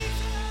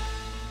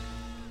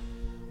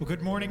Well,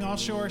 good morning, All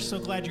Shore. So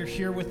glad you're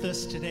here with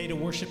us today to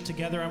worship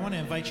together. I want to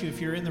invite you, if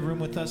you're in the room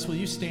with us, will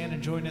you stand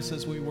and join us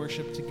as we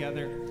worship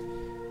together?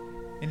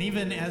 And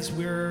even as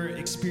we're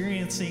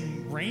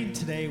experiencing rain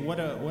today, what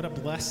a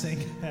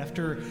blessing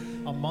after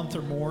a month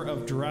or more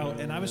of drought.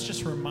 And I was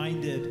just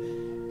reminded,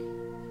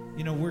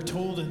 we're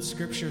told in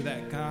Scripture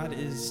that God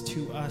is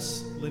to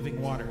us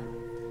living water.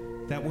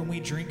 That when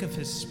we drink of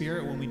His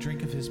Spirit, when we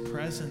drink of His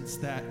presence,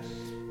 that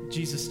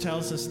Jesus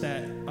tells us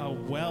that a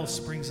well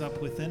springs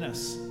up within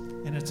us.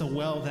 And it's a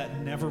well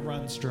that never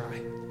runs dry.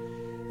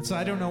 And so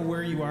I don't know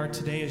where you are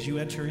today as you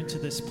enter into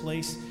this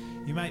place.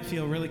 You might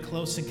feel really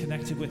close and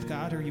connected with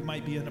God, or you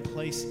might be in a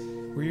place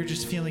where you're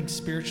just feeling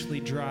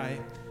spiritually dry.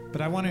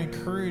 But I want to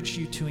encourage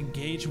you to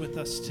engage with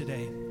us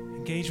today.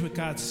 Engage with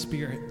God's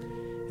Spirit.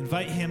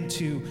 Invite Him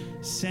to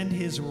send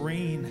His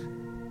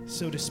rain,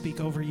 so to speak,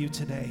 over you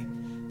today.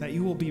 That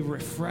you will be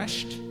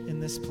refreshed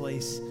in this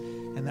place,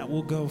 and that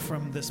we'll go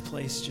from this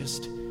place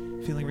just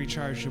feeling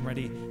recharged and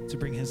ready to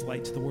bring His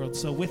light to the world.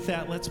 So with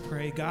that, let's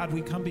pray. God,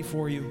 we come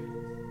before you.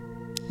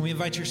 We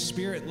invite your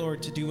Spirit,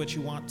 Lord, to do what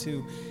you want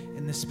to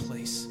in this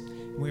place.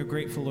 And we are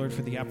grateful, Lord,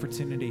 for the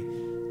opportunity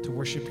to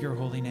worship your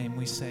holy name.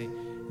 We say,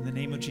 in the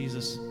name of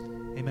Jesus,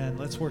 amen.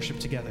 Let's worship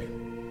together.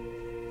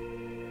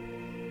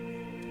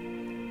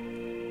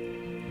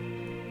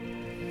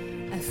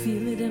 I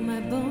feel it in my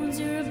bones,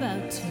 you're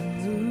about to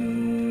move.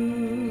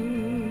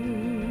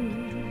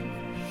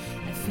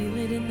 I feel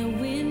it in the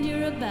wind,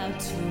 you're about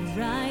to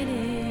ride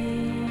in.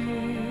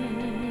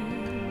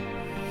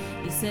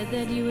 You said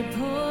that you would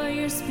pour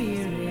your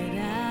Spirit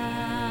out.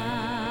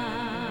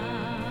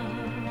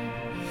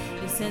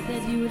 You said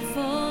that you would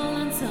fall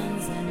on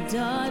sons and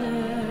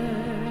daughters.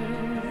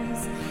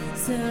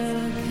 So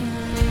come.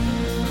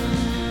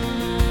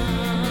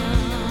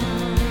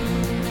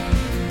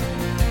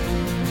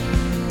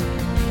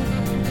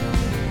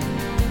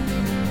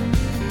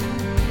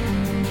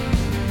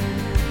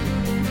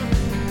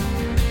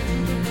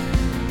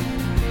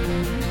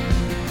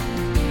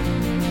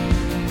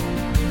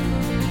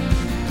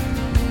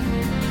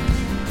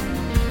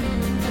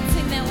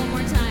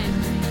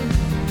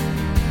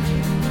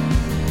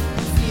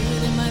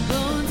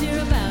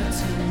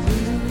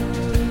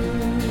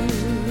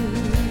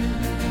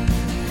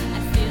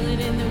 Feel it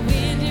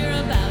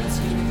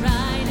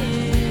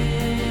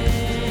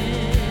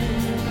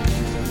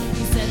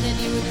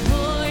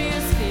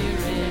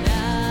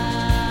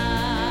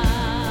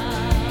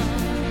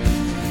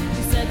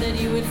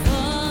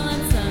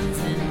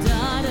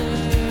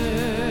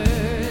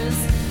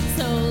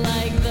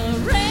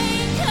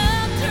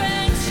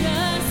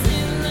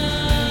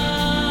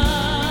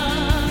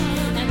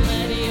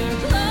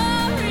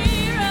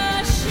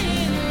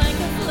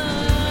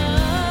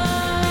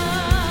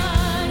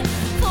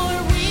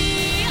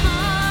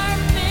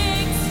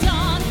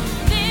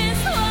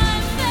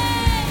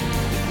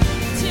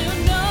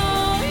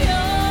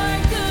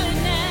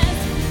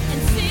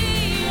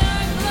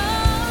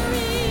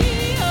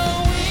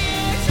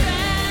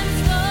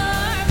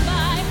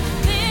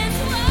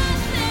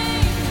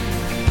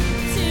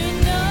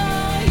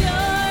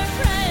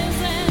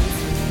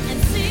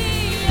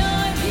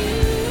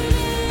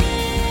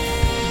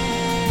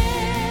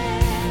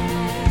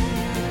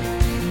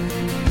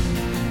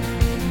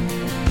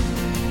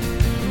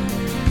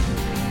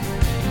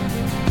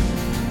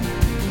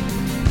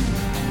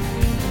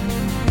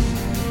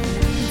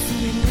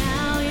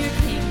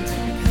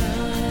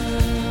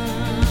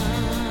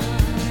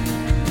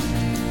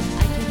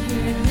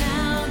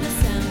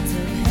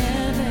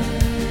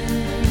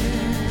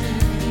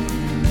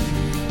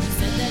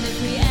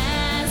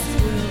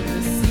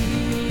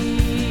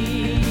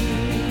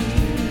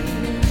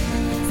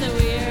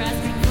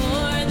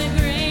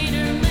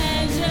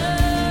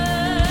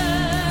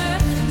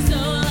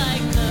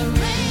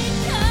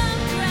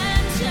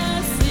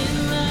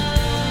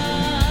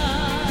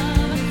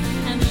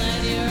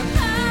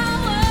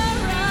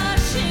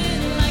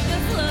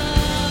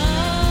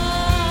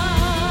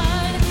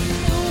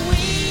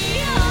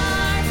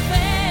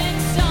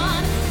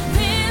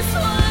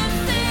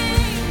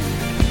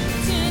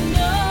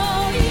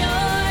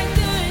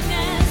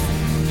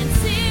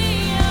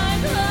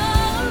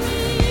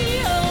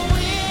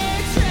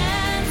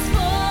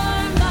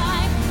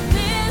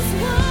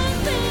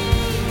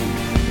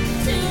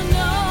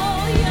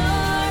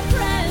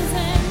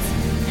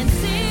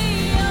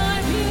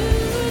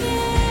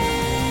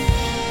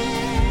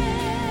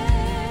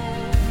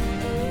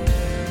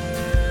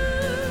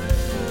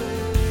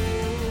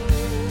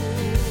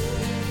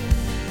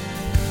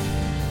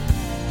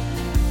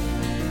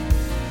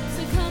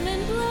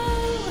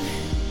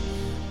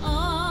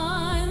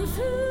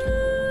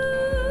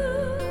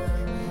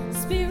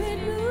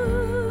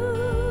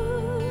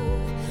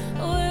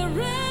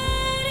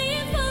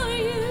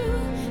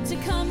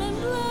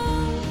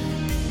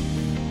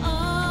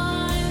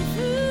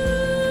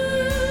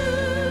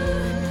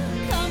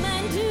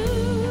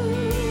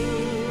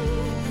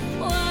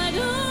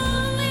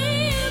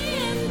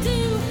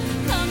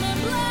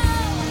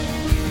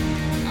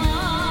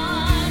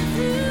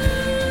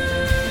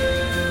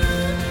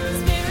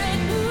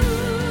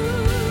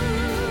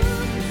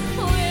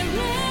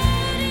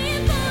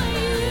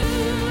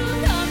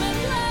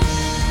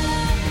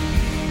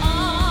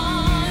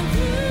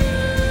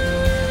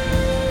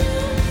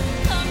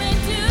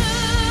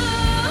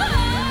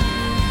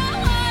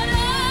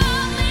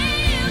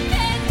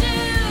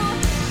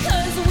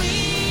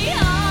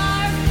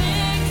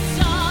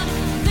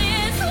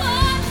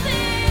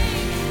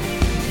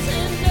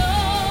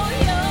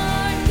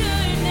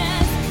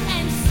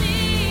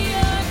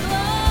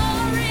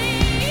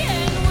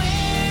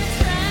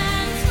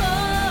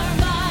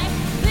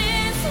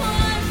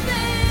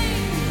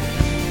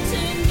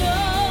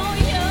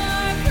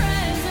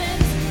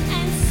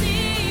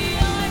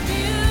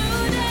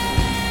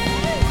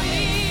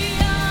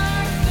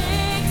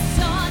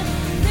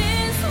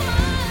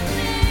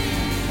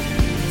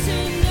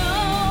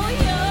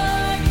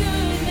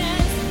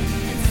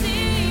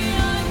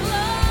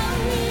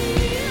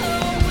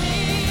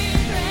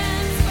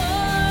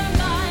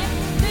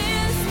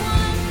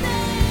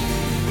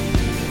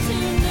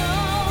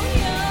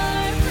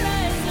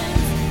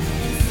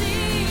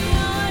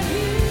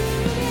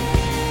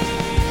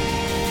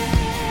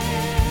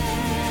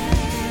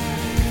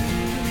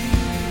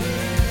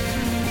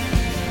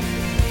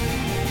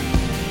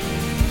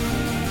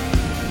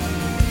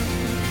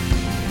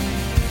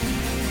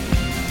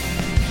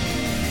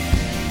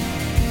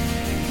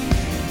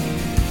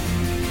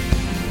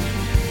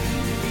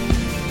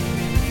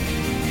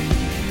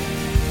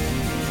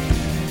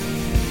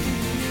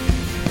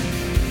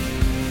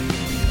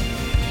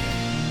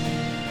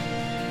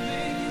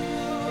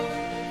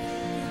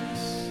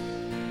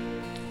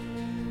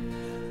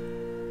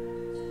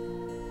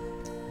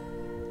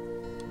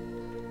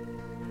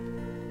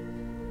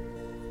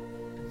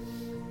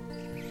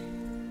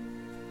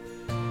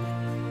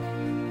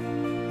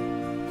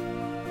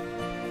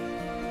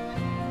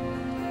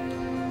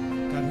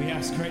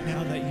ask right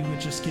now that you would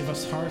just give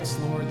us hearts,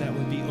 Lord, that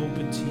would be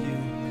open to you.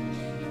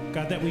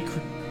 God, that we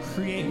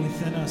create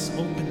within us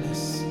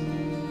openness,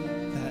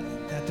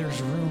 that there's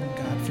room,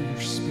 God, for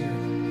your Spirit.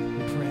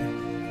 We pray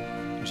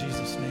in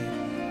Jesus' name.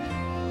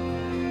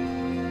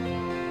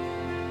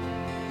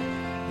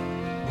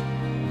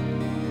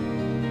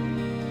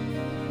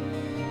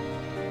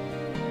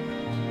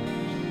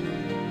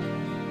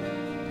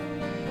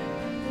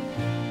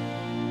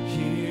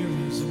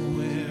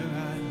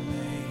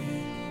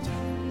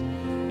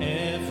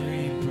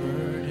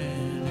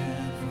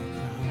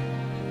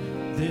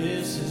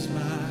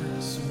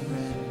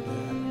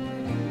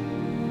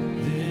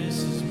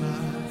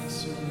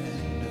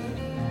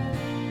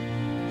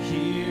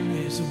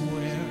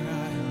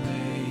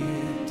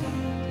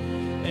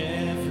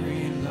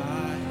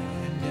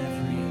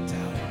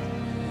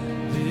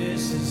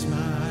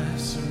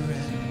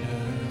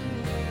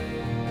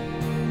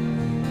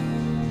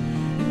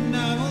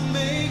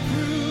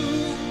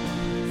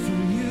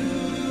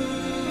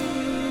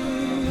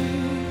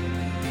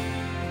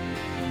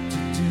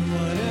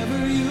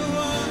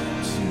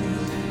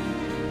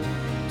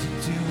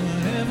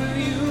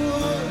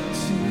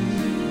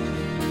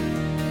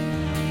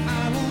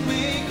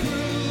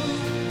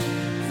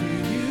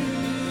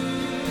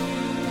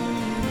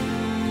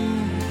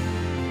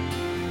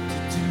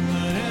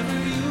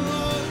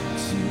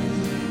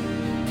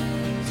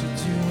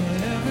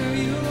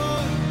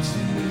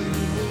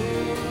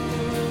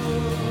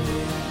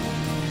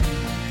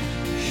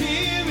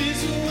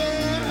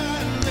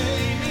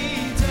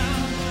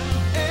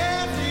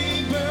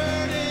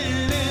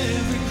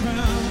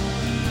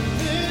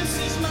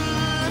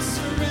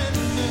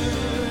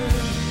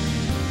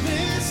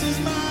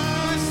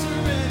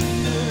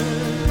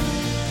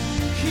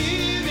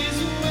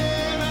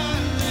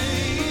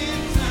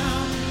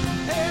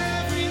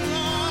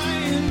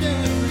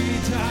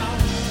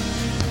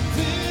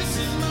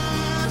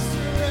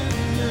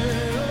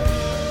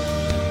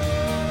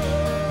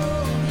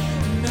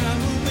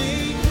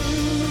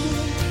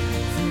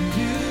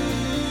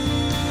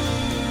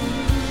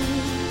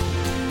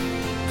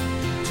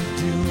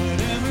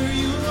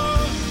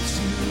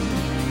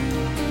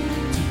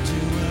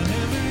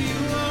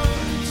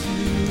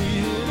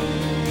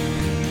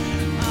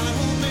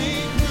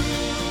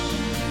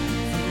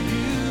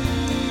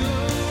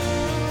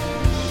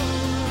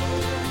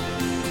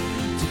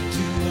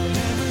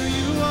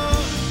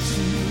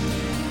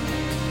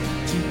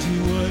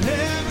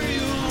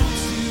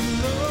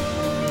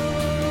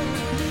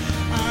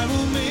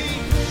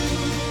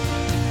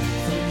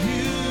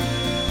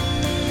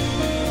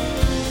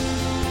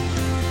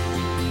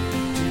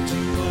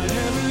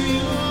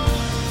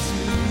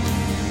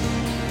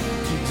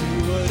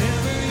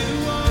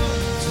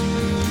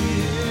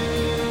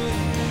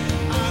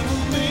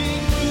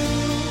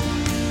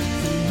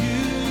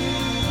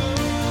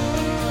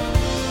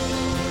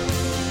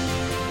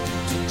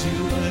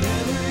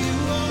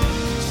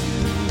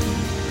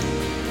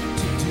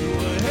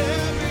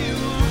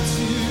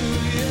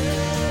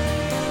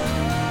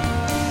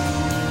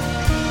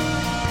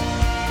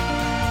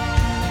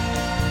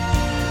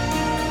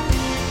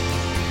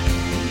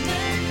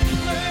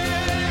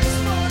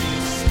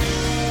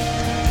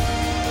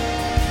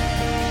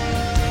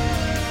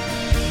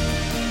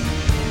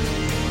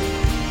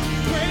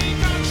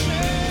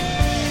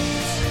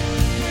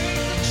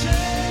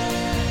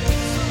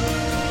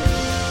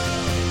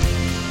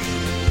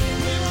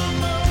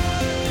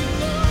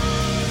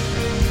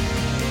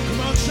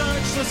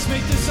 Let's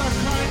make this our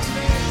cry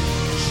today.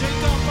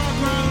 Shake off our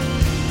ground.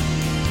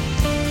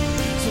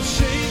 So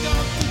shake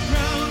off the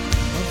ground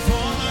of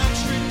all my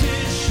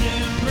tradition.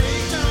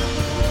 Break down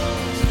the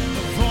walls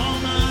of all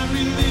my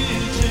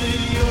religion.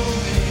 Your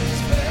way is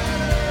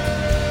better.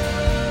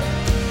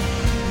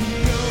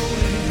 Your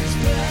way is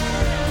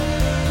better.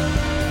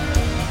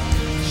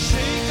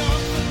 Shake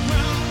off the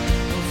ground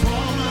of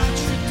all my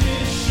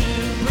tradition.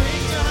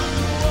 Break down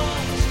the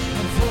walls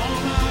of all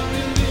my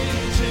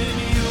religion.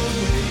 Your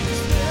way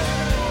is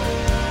better.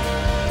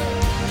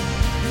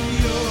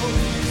 Your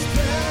way is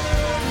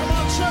better. Come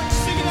on, church,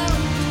 sing it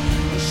out.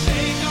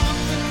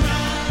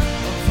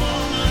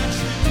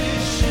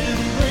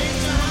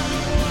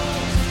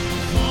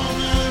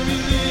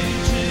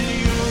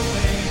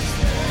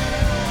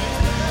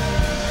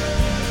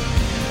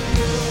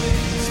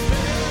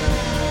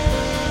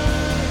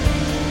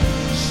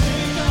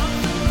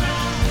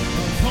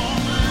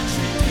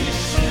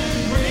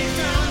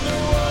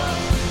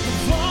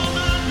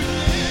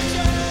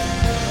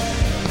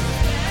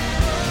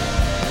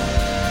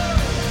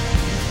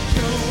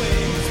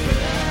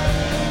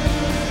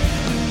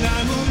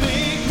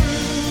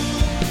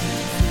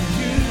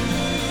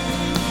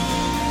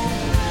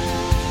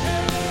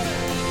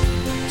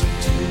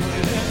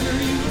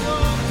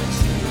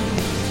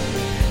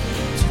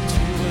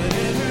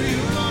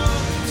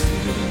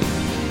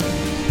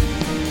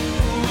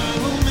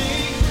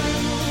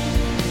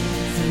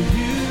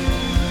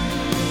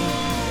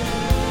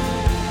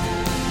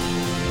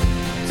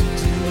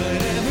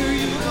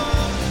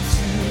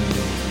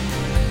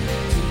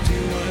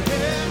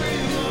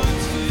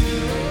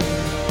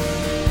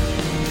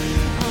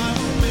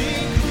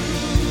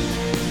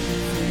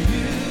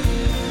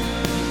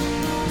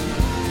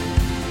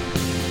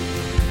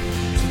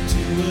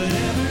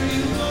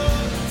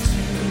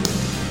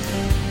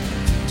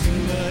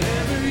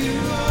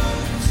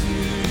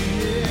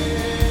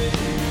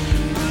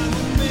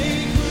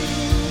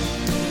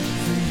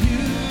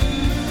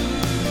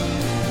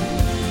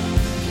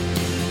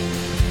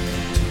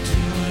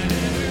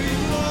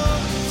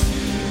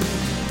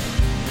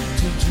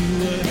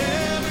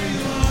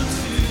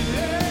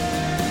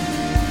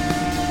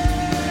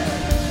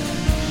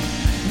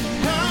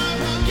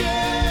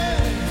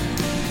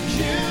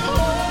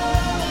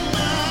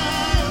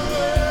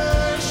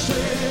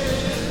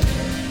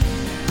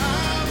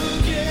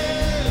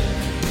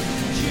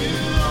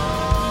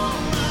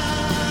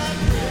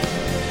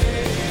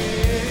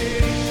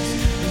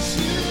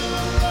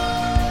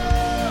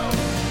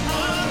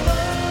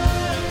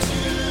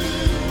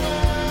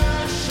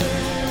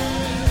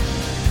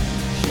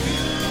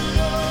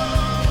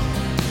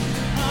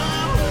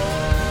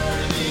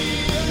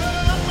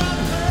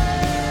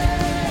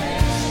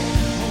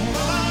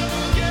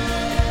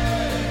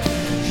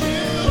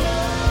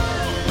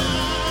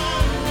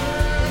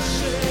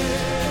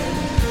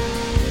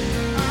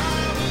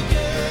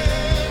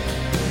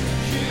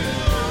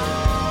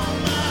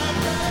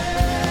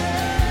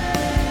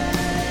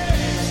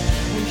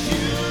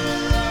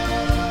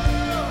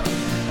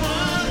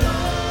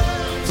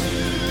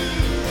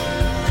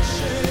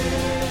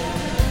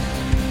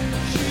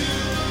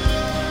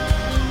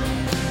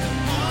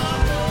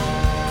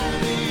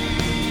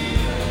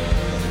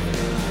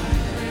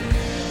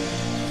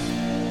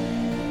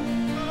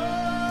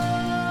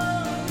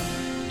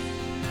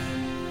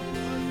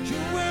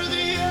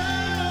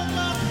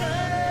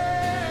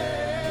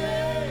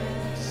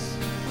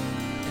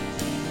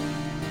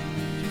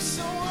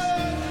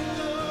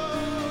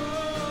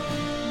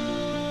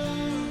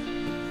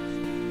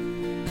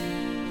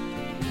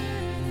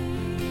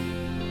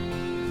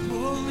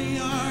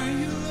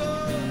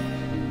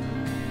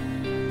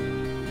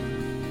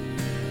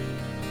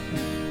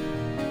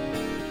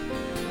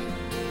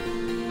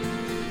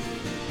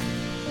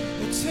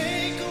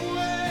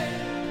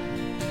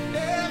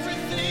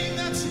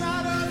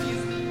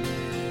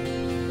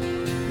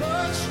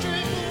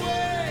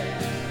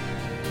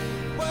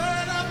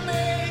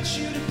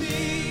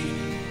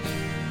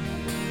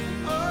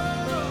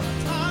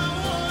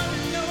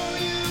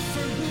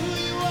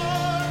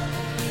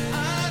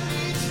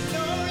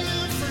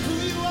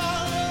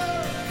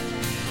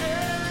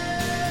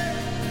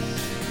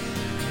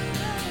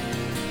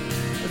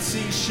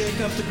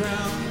 Shake up the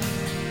ground.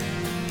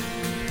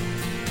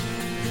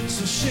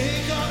 So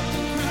shake up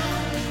the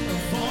ground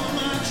of all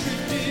my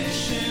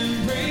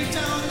tradition. Break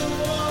down the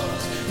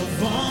walls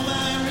of all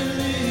my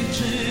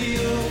religion.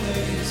 Your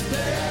way is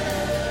better.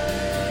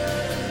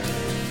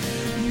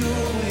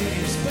 Your way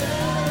is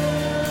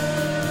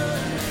better.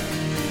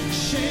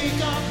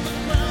 Shake up the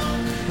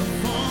ground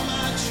of all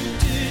my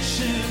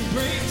tradition.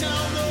 Break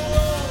down the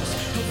walls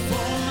of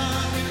all my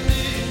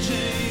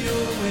religion.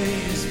 Your way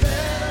is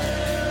better.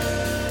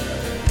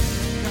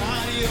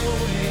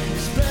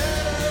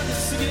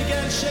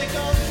 Shake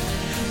up,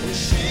 we'll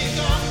shake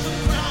off the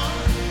ground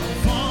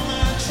of all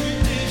my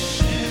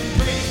tradition,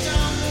 break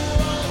down the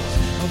walls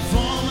of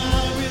all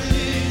my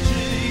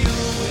religion.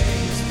 Your way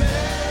is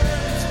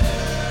better,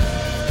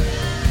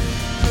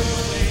 your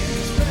way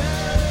is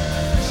better.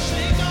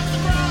 Shake off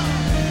the ground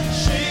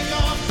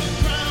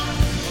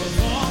of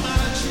all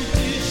my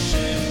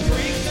tradition,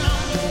 break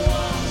down the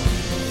walls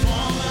of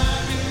all my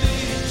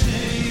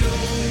religion.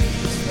 Your way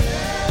is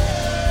better,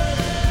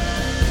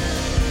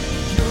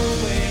 your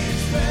way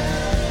is better.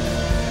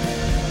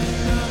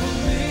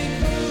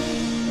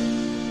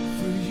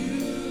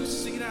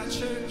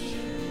 Church,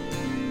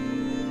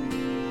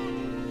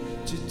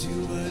 to do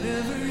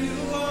whatever you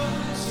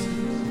want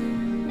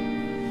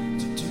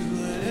to do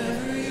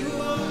whatever you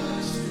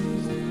want to.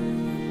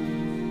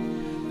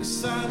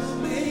 Yes, I will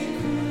make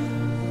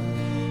room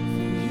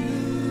for you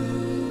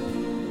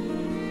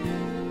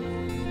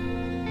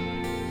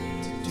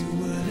to do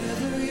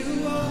whatever you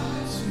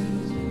want to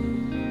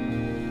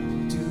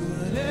do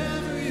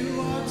whatever you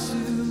want to.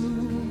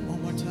 One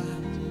more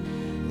time.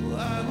 Oh, I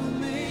will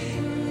make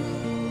room.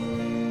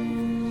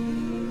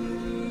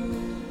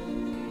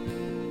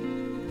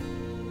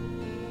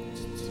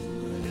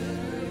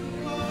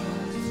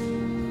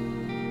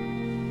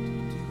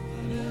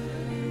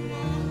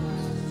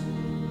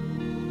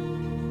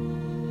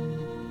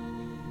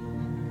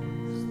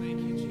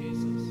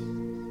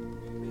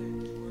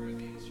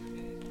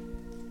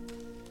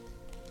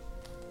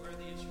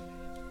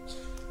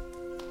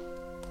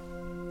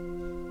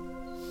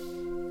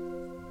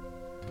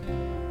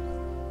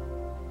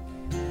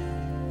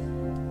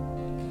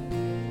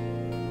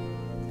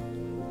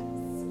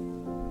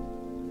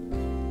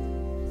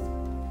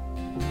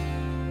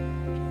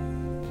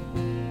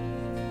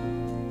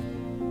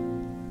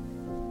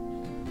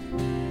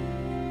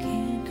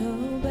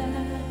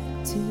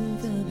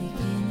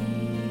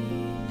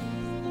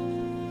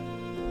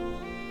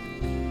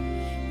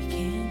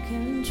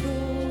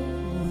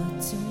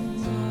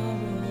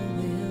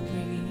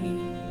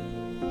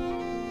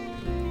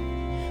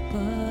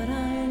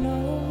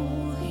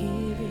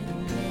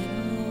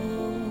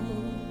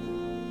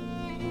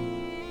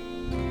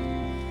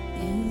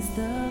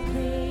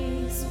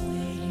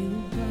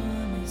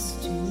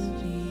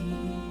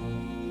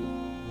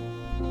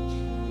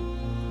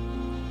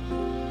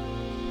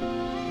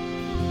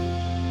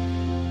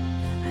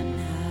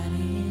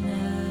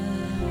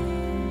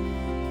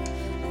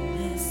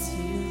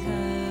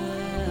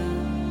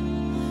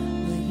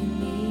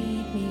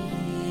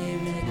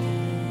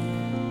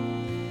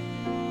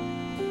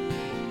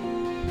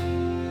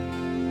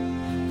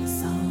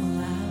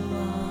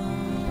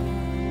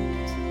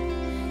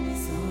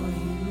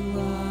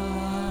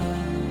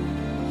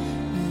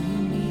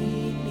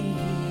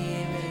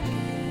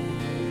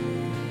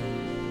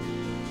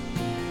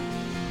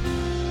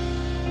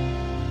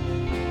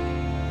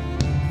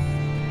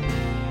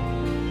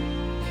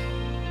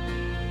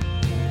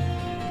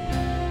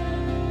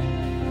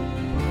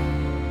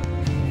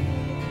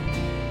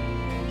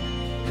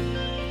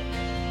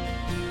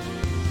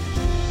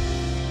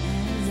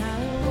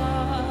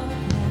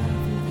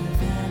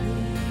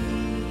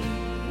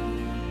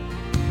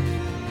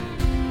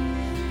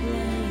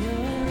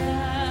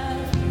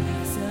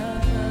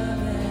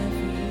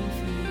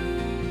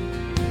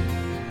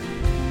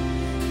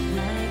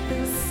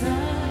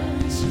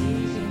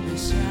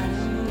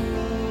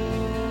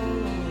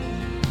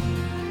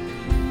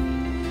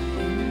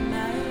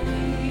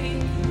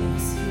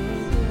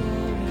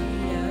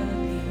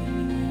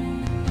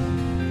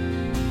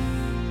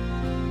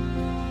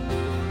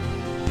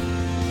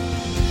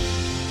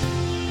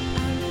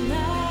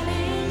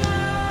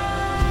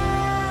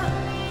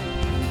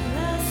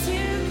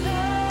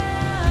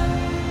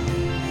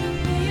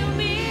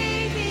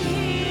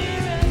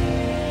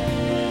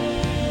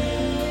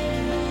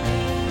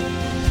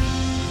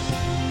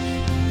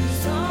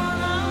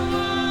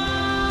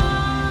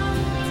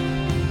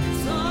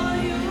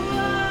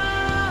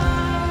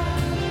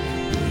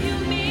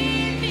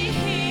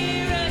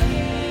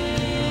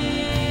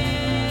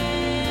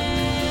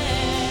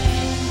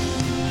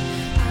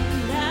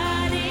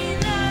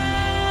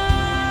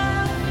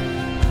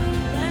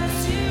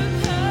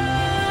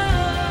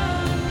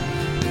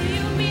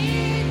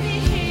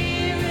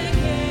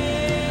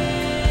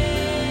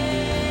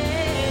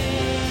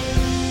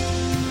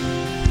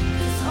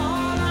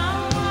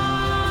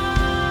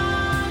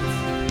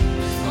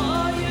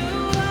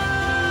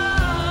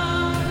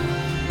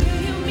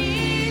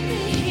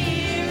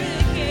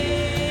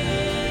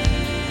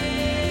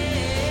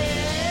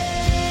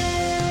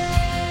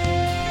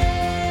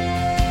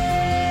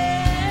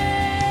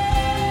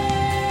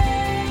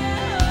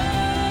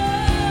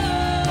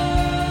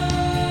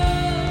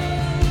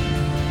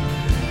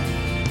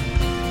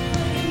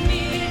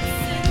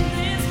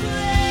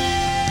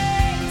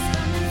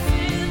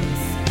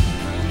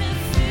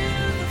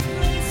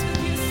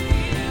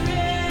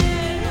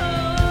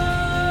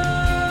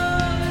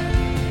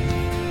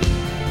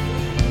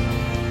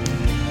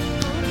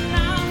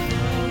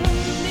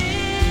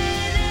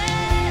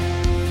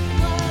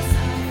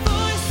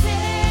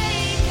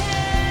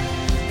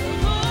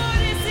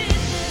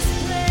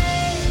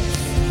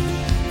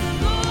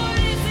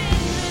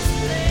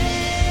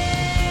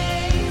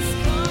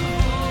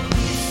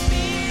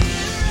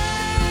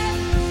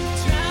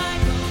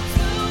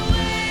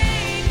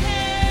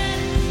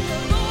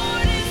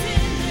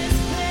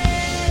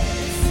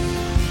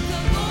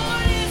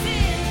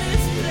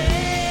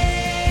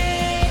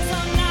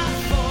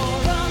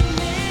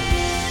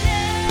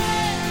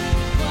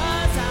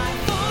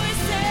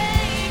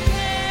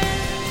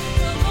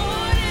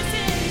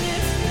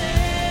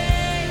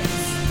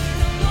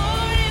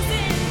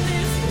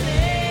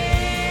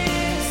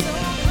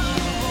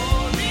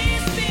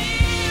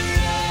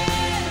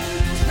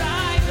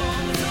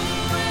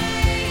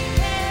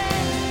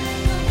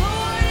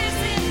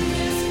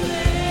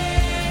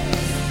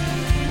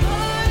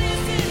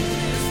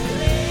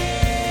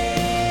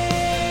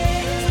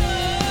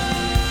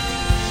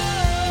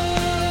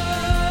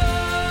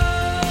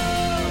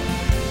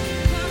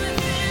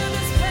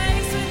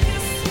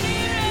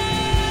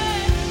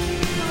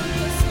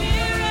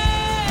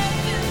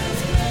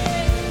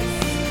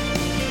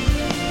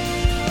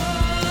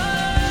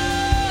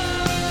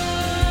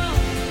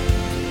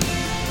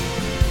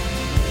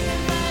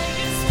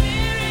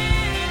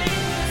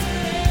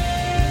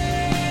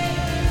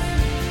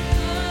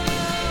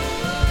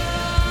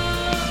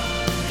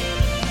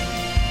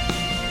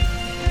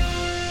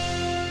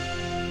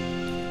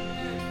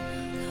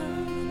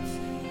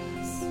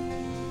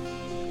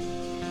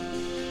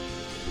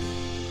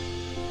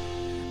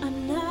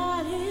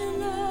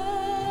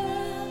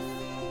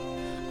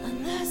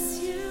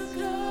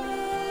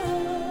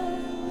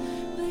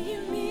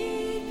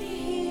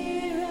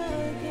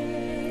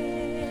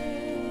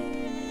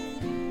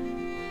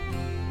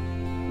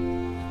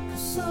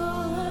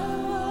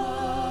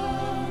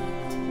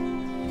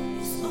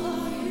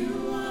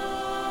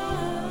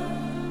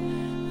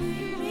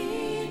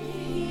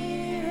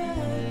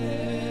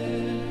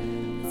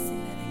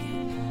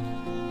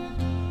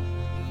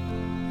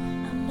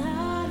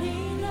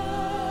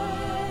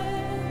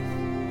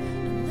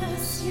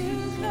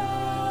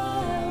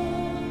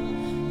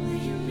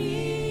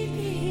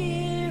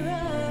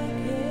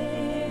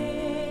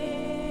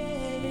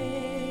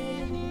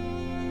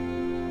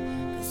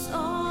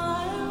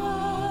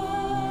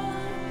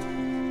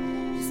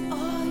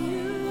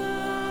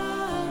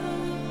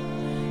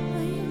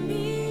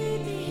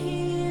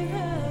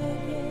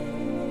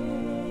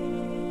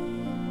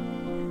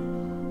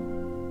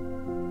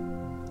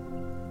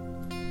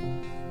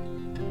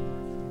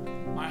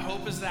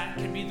 hope is that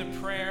can be the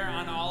prayer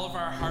on all of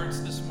our hearts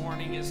this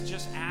morning, is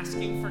just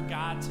asking for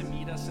God to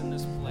meet us in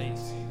this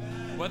place.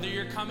 Whether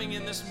you're coming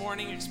in this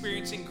morning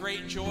experiencing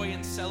great joy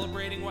and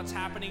celebrating what's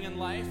happening in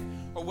life,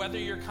 or whether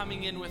you're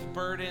coming in with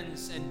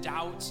burdens and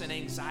doubts and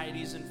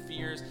anxieties and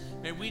fears,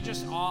 may we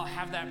just all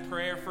have that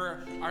prayer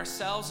for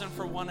ourselves and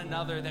for one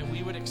another, that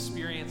we would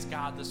experience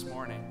God this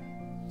morning.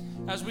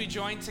 As we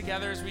join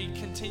together, as we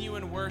continue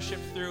in worship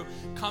through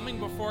coming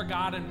before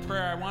God in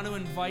prayer, I want to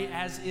invite,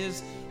 as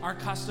is our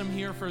custom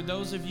here, for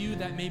those of you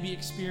that may be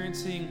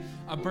experiencing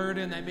a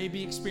burden, that may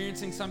be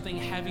experiencing something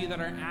heavy, that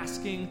are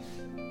asking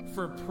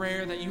for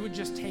prayer, that you would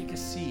just take a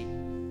seat.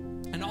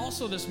 And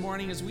also this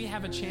morning, as we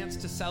have a chance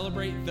to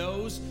celebrate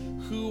those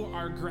who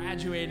are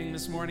graduating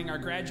this morning, our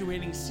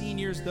graduating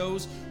seniors,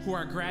 those who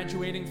are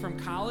graduating from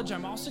college,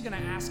 I'm also going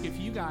to ask if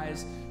you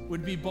guys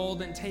would be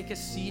bold and take a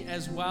seat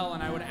as well.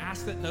 And I would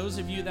ask that those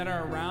of you that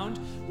are around,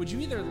 would you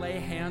either lay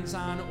hands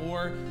on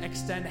or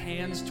extend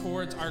hands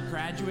towards our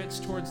graduates,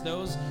 towards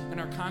those in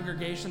our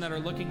congregation that are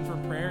looking for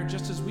prayer,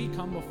 just as we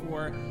come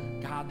before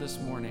God this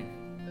morning.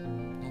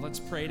 Let's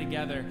pray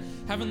together.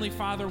 Heavenly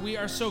Father, we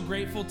are so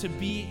grateful to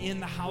be in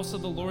the house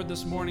of the Lord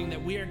this morning,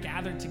 that we are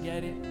gathered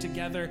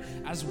together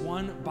as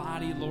one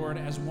body, Lord,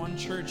 as one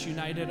church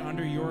united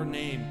under your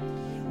name.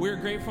 We're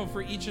grateful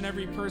for each and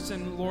every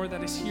person, Lord,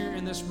 that is here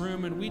in this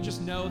room, and we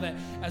just know that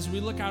as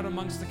we look out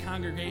amongst the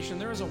congregation,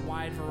 there is a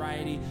wide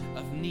variety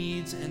of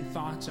needs and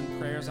thoughts and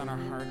prayers on our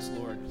hearts,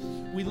 Lord.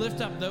 We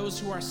lift up those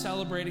who are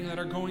celebrating, that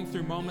are going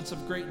through moments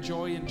of great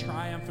joy and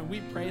triumph, and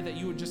we pray that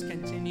you would just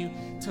continue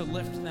to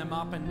lift them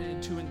up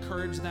and to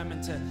encourage them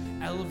and to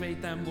elevate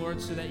them,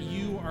 Lord, so that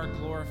you are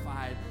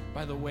glorified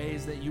by the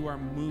ways that you are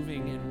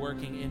moving and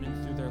working in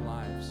and through their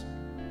lives.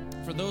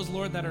 For those,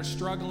 Lord, that are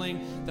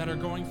struggling, that are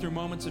going through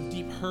moments of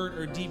deep hurt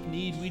or deep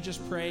need, we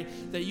just pray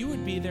that you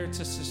would be there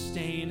to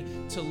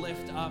sustain, to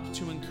lift up,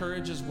 to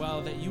encourage as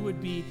well, that you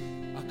would be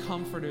a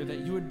comforter,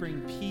 that you would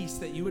bring peace,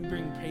 that you would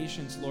bring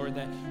patience, Lord,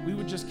 that we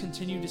would just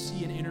continue to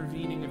see an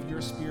intervening of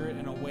your Spirit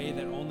in a way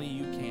that only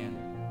you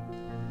can.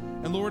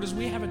 And Lord, as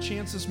we have a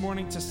chance this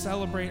morning to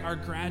celebrate our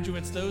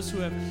graduates, those who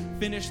have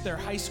finished their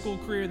high school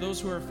career,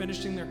 those who are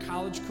finishing their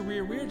college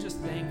career, we are just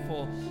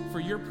thankful for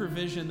your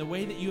provision, the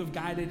way that you have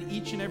guided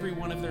each and every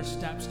one of their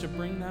steps to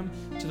bring them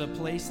to the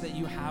place that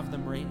you have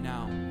them right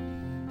now.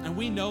 And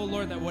we know,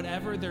 Lord, that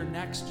whatever their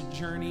next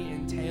journey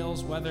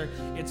entails, whether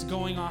it's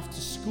going off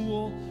to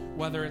school,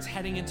 whether it's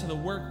heading into the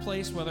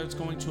workplace, whether it's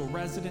going to a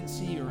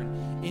residency or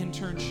an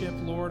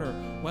internship, Lord, or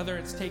whether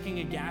it's taking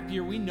a gap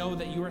year, we know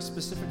that you are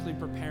specifically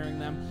preparing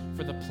them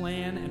for the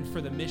plan and for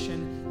the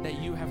mission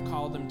that you have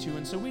called them to.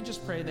 And so we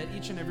just pray that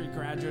each and every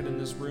graduate in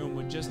this room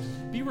would just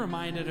be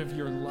reminded of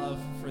your love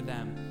for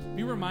them.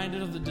 Be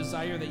reminded of the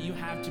desire that you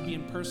have to be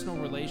in personal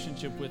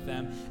relationship with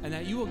them, and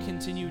that you will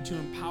continue to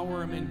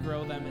empower them and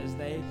grow them as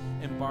they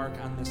embark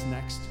on this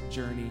next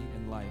journey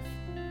in life.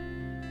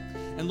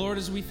 And Lord,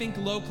 as we think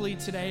locally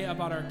today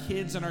about our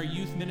kids and our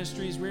youth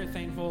ministries, we're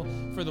thankful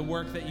for the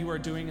work that you are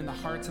doing in the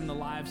hearts and the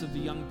lives of the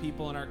young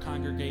people in our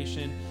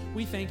congregation.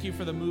 We thank you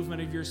for the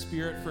movement of your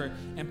Spirit, for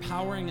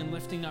empowering and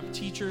lifting up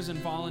teachers and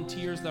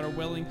volunteers that are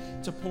willing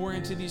to pour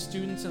into these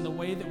students, and the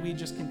way that we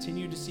just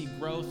continue to see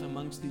growth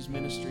amongst these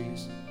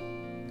ministries.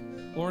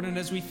 Lord, and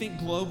as we think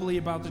globally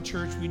about the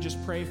church, we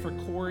just pray for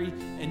Corey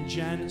and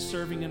Jen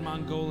serving in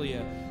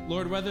Mongolia.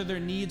 Lord, whether their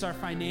needs are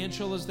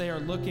financial as they are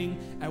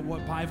looking at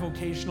what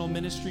bivocational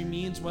ministry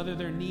means, whether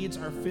their needs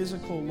are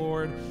physical,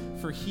 Lord,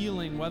 for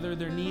healing, whether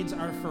their needs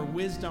are for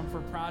wisdom,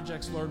 for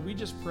projects, Lord, we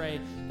just pray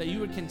that you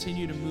would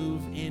continue to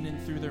move in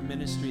and through their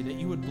ministry, that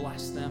you would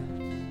bless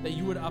them, that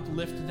you would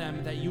uplift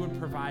them, that you would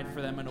provide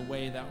for them in a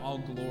way that all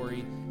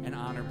glory and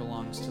honor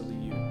belongs to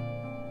you.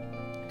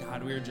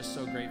 God, we are just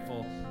so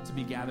grateful to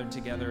be gathered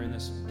together in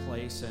this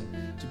place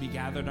and to be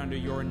gathered under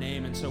your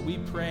name. And so we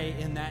pray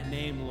in that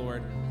name,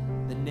 Lord,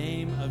 the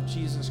name of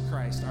Jesus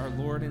Christ, our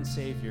Lord and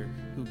Savior,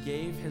 who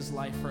gave his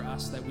life for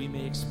us that we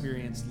may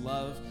experience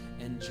love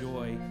and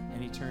joy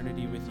and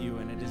eternity with you.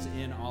 And it is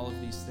in all of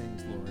these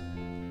things, Lord,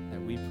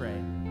 that we pray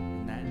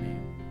in that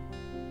name.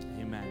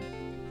 Amen.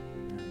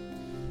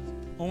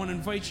 I want to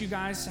invite you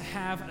guys to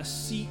have a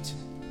seat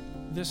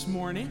this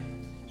morning.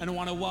 And I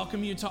want to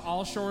welcome you to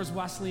All Shores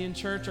Wesleyan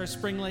Church, our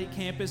Spring Lake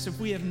campus. If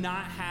we have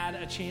not had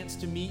a chance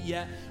to meet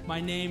yet, my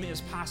name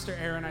is Pastor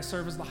Aaron. I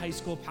serve as the high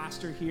school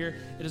pastor here.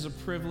 It is a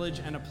privilege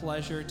and a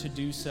pleasure to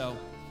do so.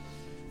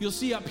 You'll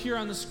see up here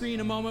on the screen in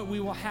a moment, we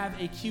will have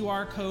a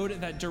QR code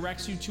that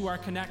directs you to our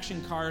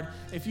connection card.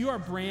 If you are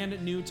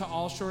brand new to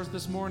All Shores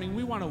this morning,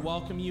 we want to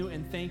welcome you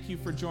and thank you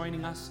for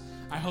joining us.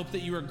 I hope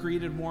that you are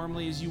greeted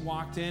warmly as you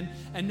walked in,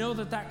 and know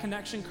that that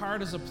connection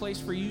card is a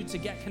place for you to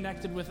get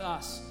connected with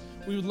us.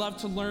 We would love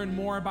to learn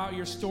more about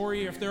your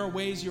story. If there are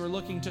ways you are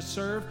looking to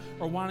serve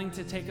or wanting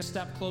to take a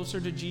step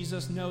closer to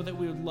Jesus, know that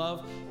we would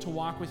love to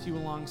walk with you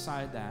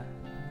alongside that.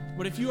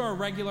 But if you are a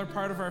regular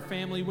part of our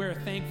family, we're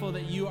thankful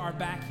that you are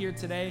back here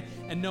today,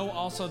 and know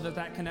also that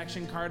that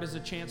connection card is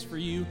a chance for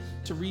you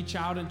to reach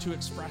out and to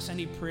express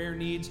any prayer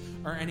needs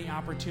or any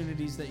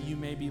opportunities that you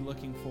may be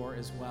looking for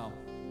as well.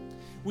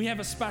 We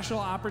have a special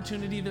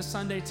opportunity this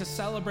Sunday to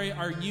celebrate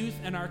our youth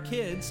and our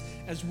kids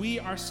as we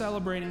are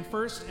celebrating,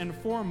 first and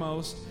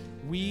foremost,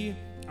 we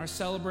are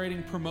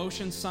celebrating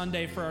Promotion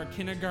Sunday for our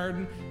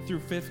kindergarten through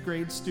 5th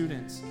grade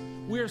students.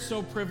 We are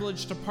so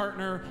privileged to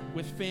partner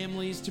with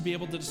families to be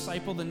able to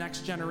disciple the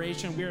next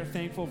generation. We are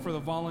thankful for the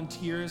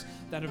volunteers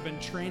that have been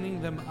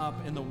training them up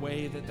in the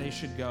way that they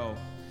should go.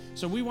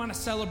 So we want to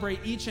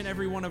celebrate each and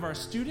every one of our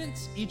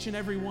students, each and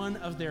every one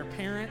of their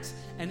parents,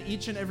 and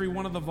each and every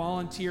one of the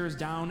volunteers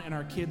down in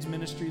our kids'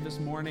 ministry this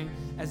morning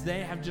as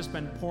they have just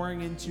been pouring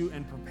into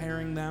and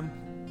preparing them.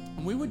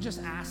 And we would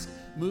just ask,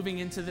 moving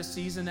into this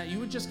season, that you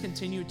would just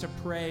continue to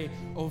pray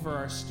over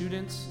our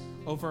students,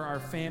 over our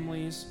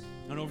families,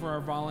 and over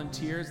our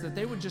volunteers, that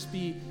they would just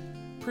be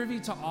privy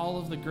to all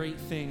of the great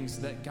things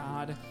that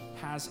God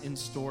has in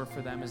store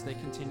for them as they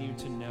continue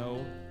to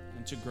know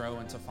and to grow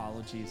and to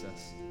follow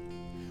Jesus.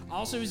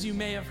 Also, as you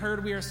may have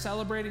heard, we are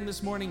celebrating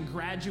this morning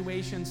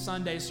Graduation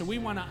Sunday. So we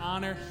want to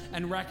honor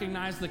and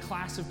recognize the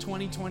class of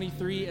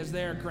 2023 as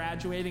they are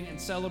graduating and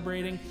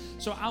celebrating.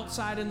 So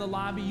outside in the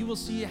lobby, you will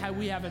see how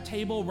we have a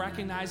table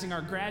recognizing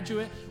our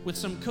graduate with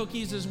some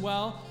cookies as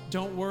well.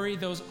 Don't worry,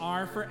 those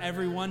are for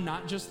everyone,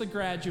 not just the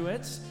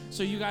graduates.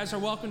 So you guys are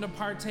welcome to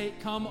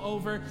partake. Come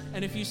over,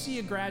 and if you see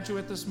a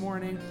graduate this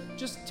morning,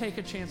 just take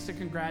a chance to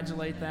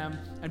congratulate them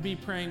and be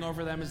praying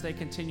over them as they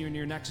continue in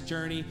your next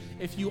journey.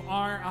 If you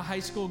are a high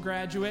school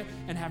graduate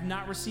and have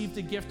not received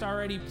a gift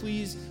already,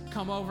 please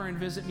come over and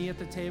visit me at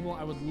the table.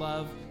 I would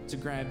love to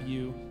grab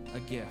you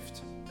a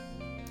gift.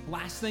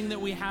 Last thing that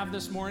we have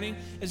this morning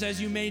is, as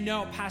you may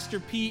know, Pastor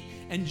Pete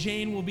and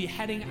Jane will be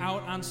heading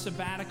out on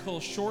sabbatical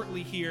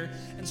shortly here.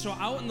 And so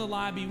out in the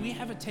lobby, we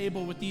have a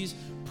table with these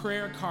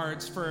prayer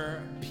cards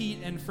for Pete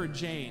and for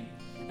Jane.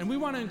 And we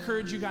want to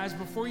encourage you guys,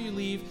 before you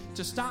leave,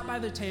 to stop by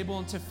the table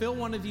and to fill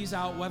one of these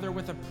out, whether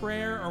with a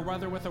prayer or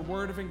whether with a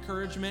word of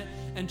encouragement,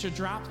 and to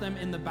drop them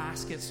in the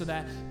basket so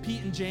that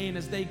Pete and Jane,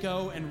 as they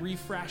go and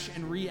refresh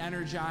and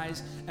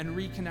re-energize and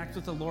reconnect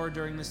with the Lord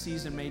during the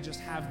season, may just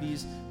have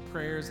these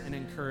prayers and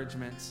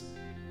encouragements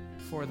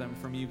for them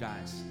from you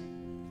guys.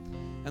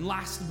 And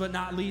last but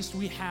not least,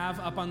 we have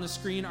up on the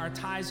screen our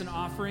tithes and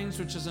offerings,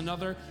 which is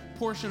another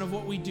portion of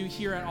what we do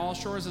here at All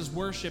Shores as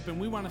worship. And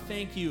we want to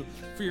thank you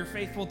for your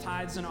faithful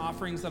tithes and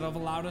offerings that have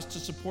allowed us to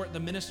support the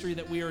ministry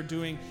that we are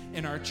doing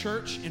in our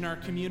church, in our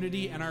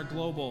community, and our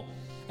global.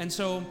 And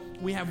so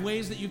we have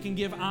ways that you can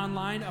give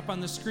online up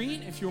on the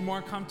screen. If you're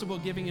more comfortable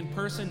giving in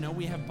person, no,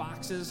 we have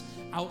boxes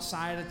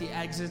outside at the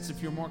exits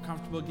if you're more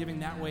comfortable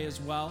giving that way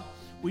as well.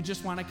 We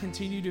just want to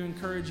continue to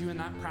encourage you in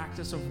that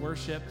practice of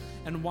worship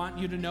and want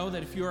you to know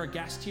that if you're a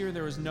guest here,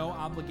 there is no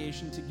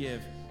obligation to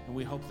give, and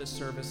we hope this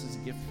service is a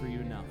gift for you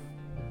enough.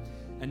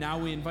 And now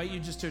we invite you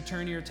just to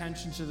turn your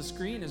attention to the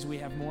screen as we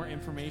have more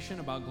information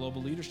about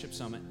Global Leadership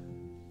Summit.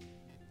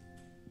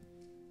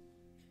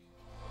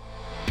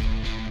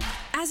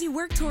 As you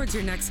work towards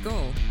your next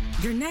goal,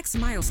 your next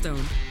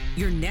milestone,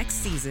 your next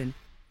season,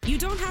 you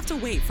don't have to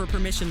wait for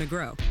permission to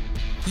grow.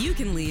 You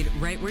can lead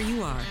right where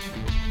you are.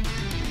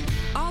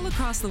 All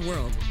across the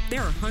world,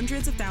 there are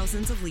hundreds of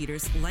thousands of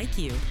leaders like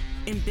you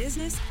in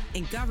business,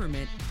 in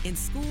government, in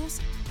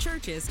schools,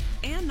 churches,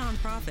 and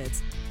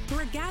nonprofits who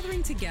are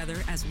gathering together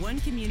as one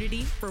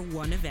community for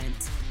one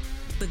event,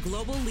 the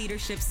Global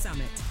Leadership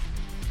Summit.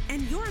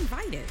 And you're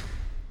invited.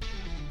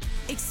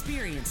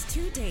 Experience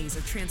 2 days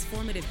of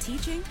transformative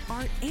teaching,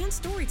 art, and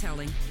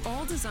storytelling,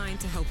 all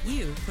designed to help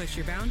you push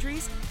your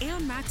boundaries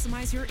and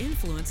maximize your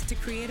influence to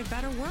create a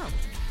better world.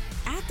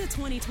 At the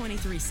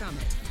 2023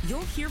 Summit,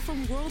 you'll hear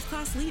from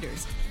world-class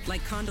leaders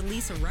like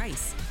Condoleezza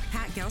Rice,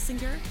 Pat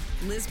Gelsinger,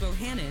 Liz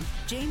Bohannon,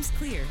 James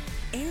Clear,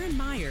 Aaron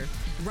Meyer,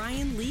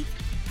 Ryan Leake,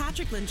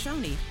 Patrick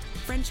Lencioni,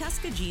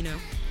 Francesca Gino,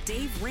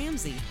 Dave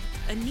Ramsey,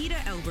 Anita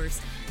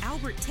Elbers,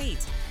 Albert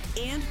Tate,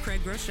 and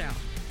Craig Rochelle.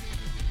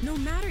 No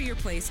matter your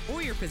place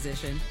or your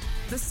position,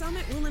 the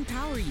Summit will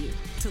empower you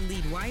to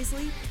lead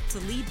wisely, to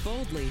lead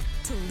boldly,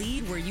 to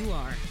lead where you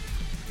are.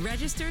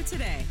 Register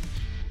today.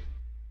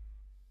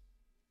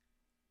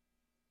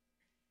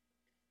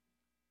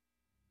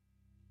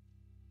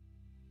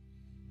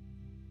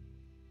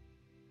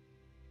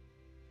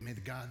 May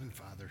the God and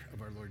Father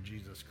of our Lord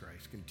Jesus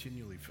Christ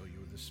continually fill you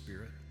with the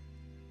Spirit.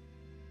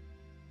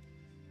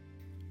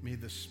 May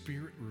the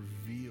Spirit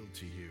reveal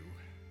to you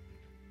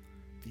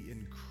the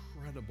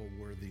incredible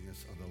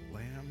worthiness of the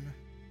Lamb,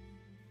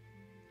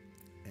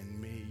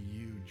 and may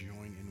you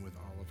join in with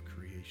all of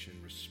creation,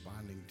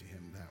 responding to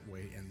him that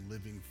way and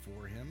living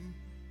for him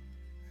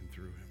and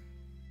through him.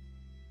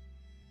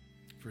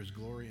 For his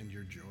glory and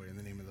your joy, in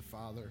the name of the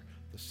Father,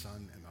 the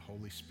Son, and the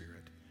Holy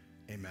Spirit.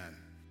 Amen.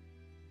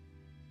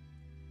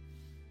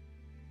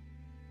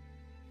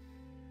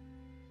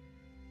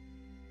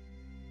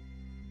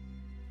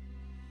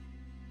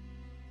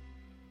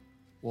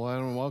 Well, I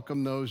want to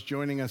welcome those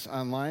joining us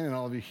online and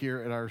all of you here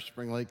at our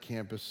Spring Lake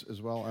campus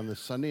as well on this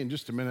Sunday. In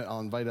just a minute, I'll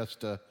invite us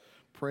to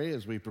pray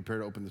as we prepare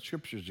to open the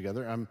scriptures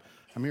together. I'm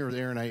here with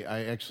Aaron.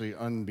 I actually,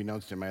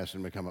 unbeknownst to him, I asked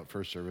him to come up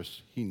first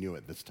service. He knew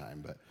it this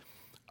time.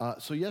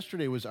 But so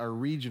yesterday was our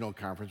regional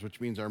conference,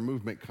 which means our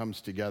movement comes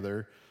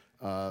together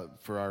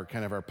for our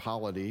kind of our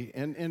polity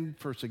and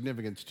for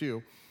significance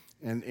too.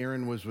 And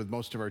Aaron was with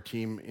most of our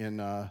team in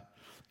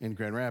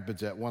Grand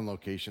Rapids at one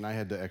location. I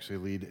had to actually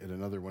lead at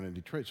another one in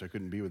Detroit, so I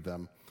couldn't be with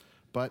them.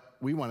 But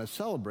we want to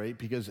celebrate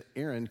because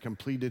Aaron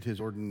completed his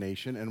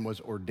ordination and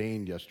was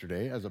ordained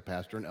yesterday as a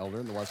pastor and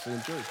elder in the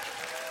Wesleyan Church.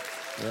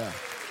 Yeah.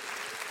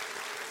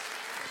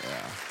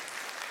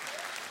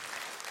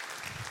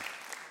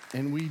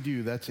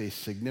 And that's a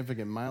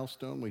significant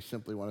milestone. We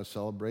simply want to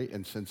celebrate.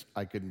 And since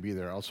I couldn't be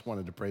there, I also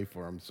wanted to pray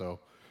for him. So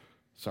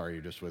sorry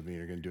you're just with me.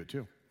 You're going to do it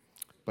too.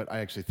 But I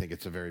actually think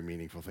it's a very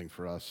meaningful thing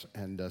for us.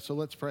 And so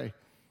let's pray.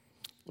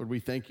 Lord,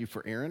 we thank you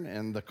for Aaron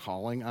and the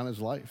calling on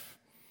his life.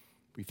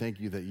 We thank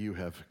you that you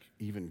have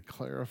even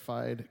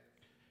clarified,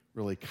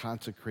 really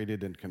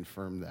consecrated and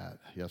confirmed that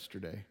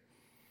yesterday.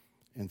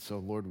 And so,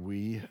 Lord,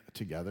 we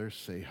together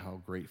say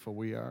how grateful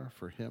we are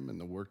for him and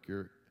the work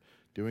you're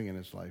doing in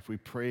his life. We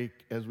pray,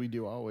 as we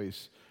do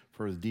always,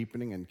 for his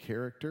deepening in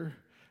character,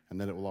 and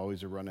that it will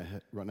always run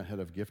ahead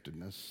of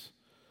giftedness,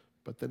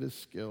 but that his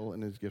skill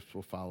and his gifts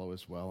will follow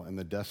as well, and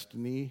the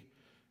destiny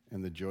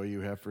and the joy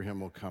you have for him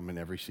will come in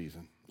every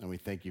season. And we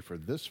thank you for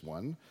this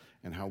one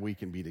and how we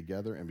can be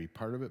together and be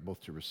part of it,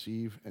 both to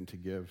receive and to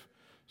give.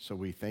 So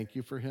we thank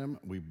you for him,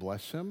 we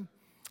bless him,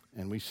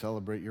 and we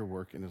celebrate your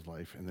work in his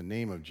life. In the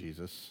name of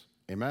Jesus,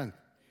 amen.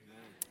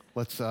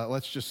 Let's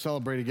just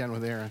celebrate again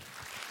with Aaron.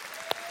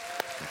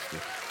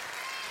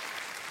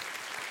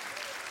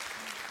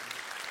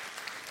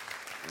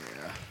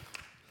 Yeah.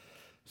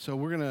 So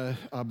we're going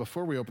to,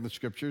 before we open the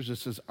scriptures,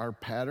 this is our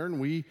pattern.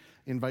 We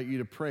invite you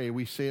to pray.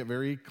 We say it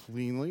very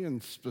cleanly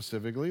and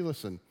specifically.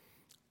 Listen,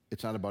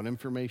 it's not about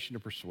information or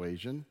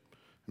persuasion.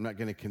 I'm not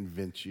going to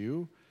convince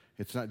you.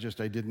 It's not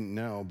just I didn't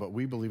know, but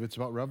we believe it's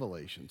about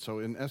revelation. So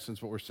in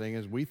essence, what we're saying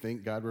is we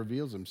think God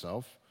reveals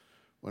himself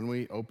when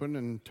we open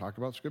and talk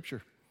about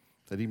scripture,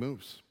 that he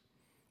moves.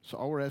 So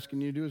all we're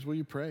asking you to do is, will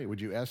you pray? Would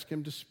you ask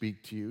him to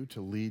speak to you,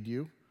 to lead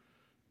you,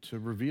 to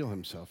reveal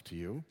himself to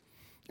you?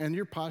 And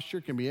your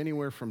posture can be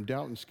anywhere from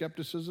doubt and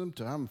skepticism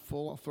to I'm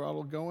full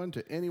throttle going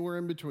to anywhere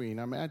in between.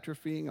 I'm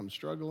atrophying, I'm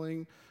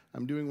struggling,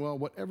 I'm doing well,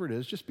 whatever it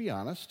is, just be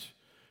honest.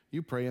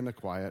 You pray in the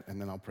quiet,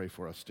 and then I'll pray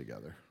for us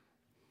together.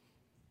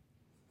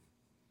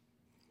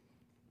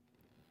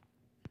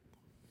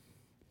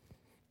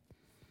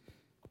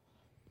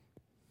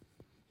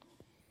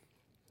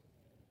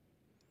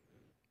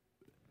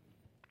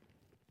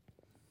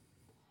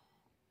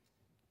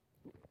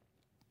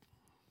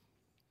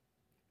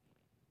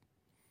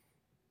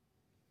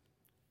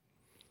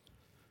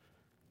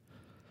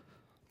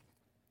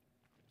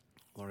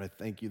 Lord, I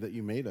thank you that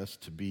you made us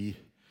to be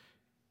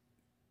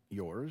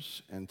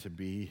yours and to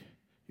be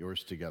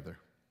yours together.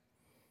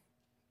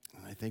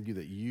 And I thank you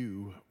that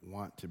you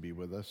want to be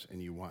with us and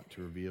you want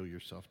to reveal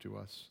yourself to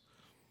us.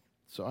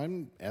 So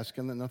I'm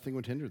asking that nothing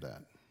would hinder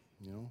that.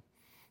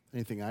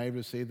 Anything I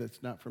ever say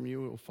that's not from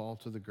you, it will fall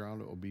to the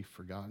ground. It will be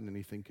forgotten.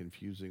 Anything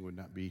confusing would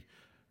not be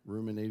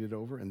ruminated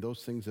over. And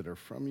those things that are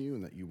from you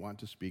and that you want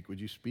to speak,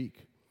 would you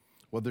speak?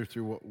 Whether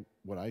through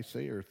what I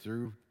say or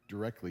through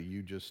directly,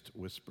 you just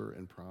whisper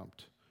and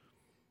prompt.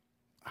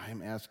 I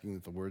am asking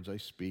that the words I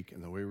speak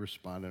and the way we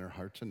respond in our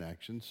hearts and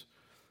actions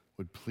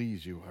would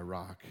please you, our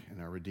rock and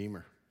our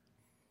redeemer.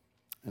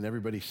 And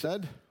everybody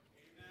said,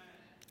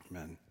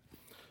 Amen. Amen.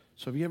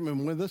 So if you haven't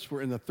been with us,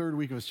 we're in the third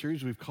week of a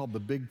series we've called The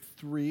Big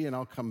Three, and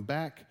I'll come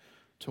back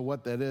to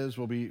what that is.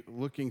 We'll be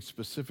looking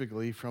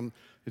specifically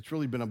it's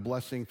really been a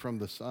blessing from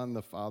the Son,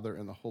 the Father,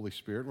 and the Holy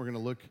Spirit. We're going to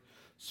look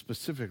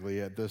specifically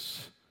at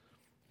this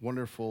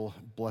wonderful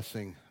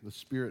blessing the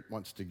Spirit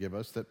wants to give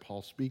us that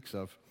Paul speaks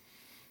of.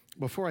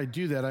 Before I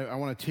do that, I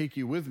want to take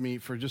you with me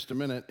for just a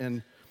minute,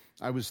 and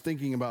I was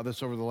thinking about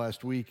this over the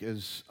last week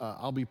as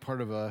I'll be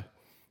part of a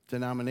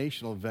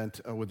denominational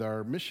event with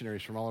our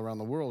missionaries from all around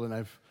the world,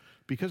 and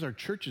because our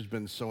church has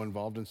been so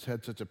involved and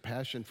had such a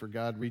passion for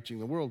God reaching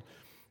the world,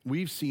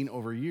 we've seen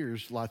over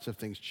years lots of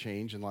things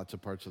change in lots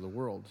of parts of the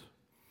world.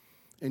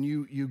 And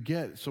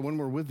so when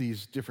we're with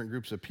these different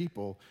groups of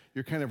people,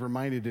 you're kind of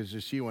reminded as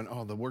you see when,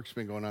 the work's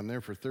been going on there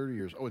for 30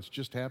 years. Oh, it's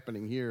just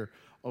happening here.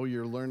 Oh,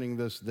 you're learning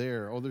this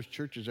there. Oh, there's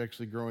churches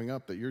actually growing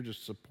up that you're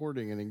just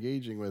supporting and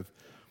engaging with.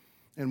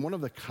 And one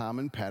of the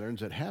common patterns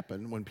that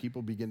happen when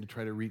people begin to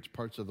try to reach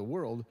parts of the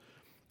world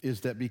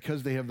is that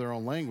because they have their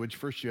own language,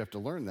 first you have to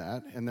learn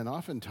that. And then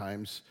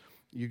oftentimes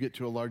you get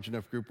to a large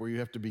enough group where you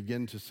have to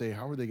begin to say,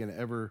 how are they going to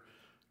ever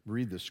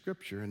read the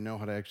scripture and know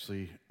how to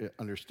actually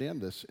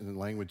understand this in a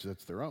language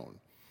that's their own?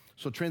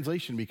 So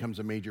translation becomes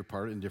a major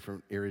part in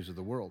different areas of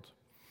the world.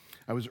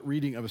 I was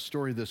reading of a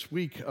story this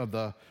week of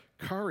the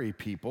Kari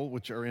people,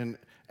 which are in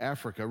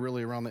Africa,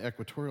 really around the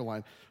equatorial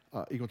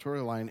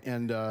line.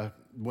 And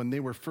when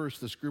they were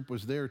first, this group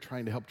was there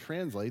trying to help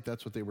translate.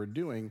 That's what they were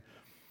doing.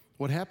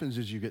 What happens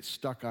is you get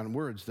stuck on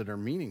words that are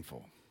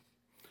meaningful.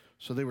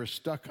 So they were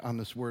stuck on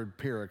this word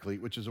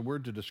paraclete, which is a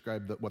word to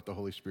describe what the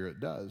Holy Spirit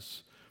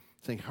does,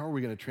 saying, how are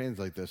we going to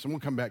translate this? And we'll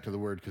come back to the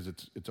word because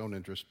it's its own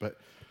interest. But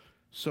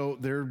so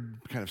they're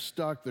kind of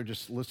stuck. They're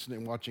just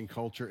listening, watching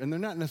culture. And they're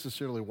not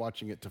necessarily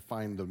watching it to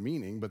find the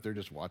meaning, but they're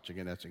just watching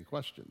and asking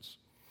questions.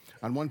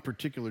 On one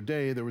particular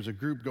day, there was a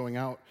group going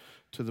out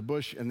to the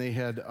bush, and they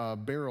had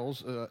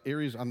barrels,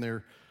 areas on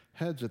their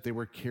heads that they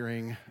were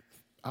carrying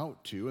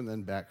out to and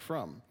then back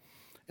from.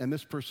 And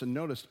this person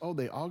noticed,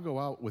 they all go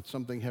out with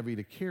something heavy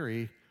to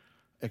carry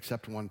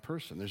except one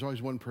person. There's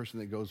always one person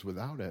that goes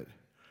without it.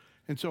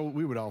 And so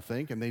we would all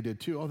think, and they did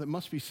too, that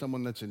must be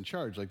someone that's in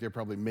charge. Like they're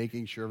probably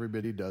making sure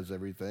everybody does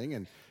everything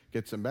and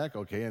gets them back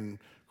okay. And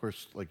of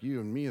course, like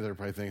you and me, they're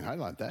probably thinking, I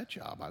want that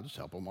job. I'll just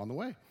help them on the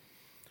way.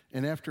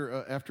 And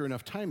after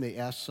enough time, they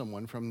asked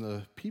someone from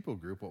the people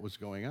group what was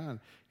going on.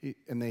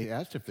 And they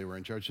asked if they were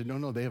in charge. They said,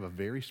 no, they have a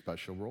very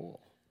special role.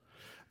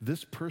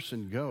 This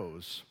person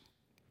goes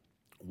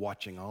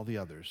watching all the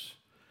others,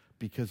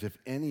 because if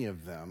any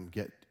of them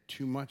get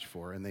too much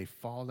for and they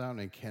fall down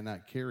and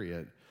cannot carry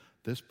it,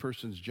 this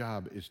person's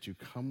job is to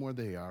come where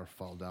they are,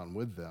 fall down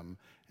with them,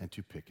 and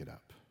to pick it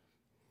up.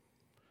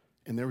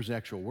 And there was an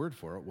actual word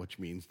for it, which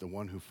means the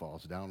one who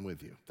falls down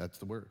with you. That's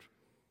the word.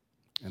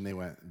 And they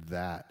went,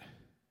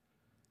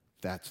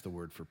 that's the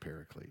word for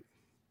paraclete.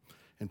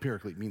 And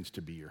paraclete means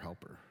to be your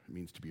helper. It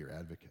means to be your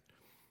advocate.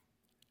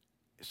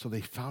 So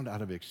they found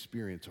out of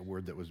experience a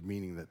word that was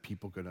meaning that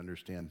people could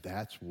understand.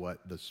 That's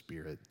what the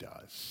Spirit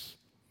does.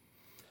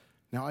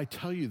 Now, I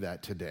tell you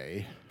that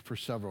today for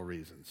several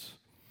reasons.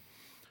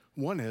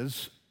 One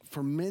is,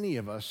 for many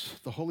of us,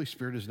 the Holy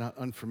Spirit is not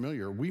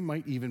unfamiliar. We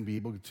might even be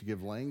able to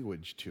give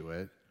language to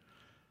it.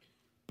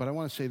 But I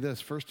want to say this,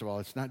 first of all,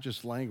 it's not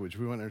just language.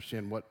 We want to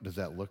understand, what does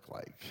that look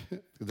like?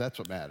 That's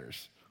what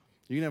matters.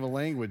 You can have a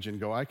language and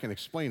go, I can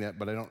explain it,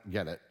 but I don't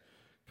get it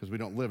because we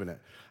don't live in it.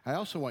 I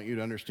also want you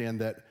to understand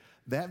that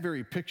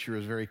very picture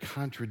is very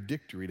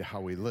contradictory to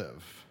how we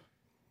live.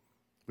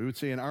 We would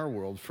say in our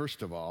world,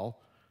 first of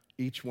all,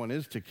 each one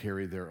is to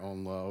carry their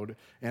own load,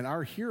 and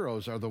our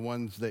heroes are the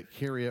ones that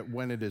carry it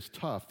when it is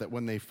tough, that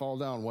when they fall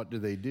down, what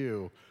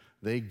do?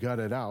 They gut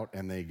it out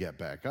and they get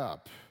back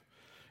up.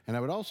 And I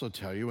would also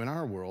tell you, in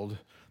our world,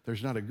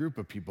 there's not a group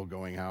of people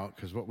going out,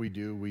 because what we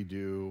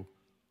do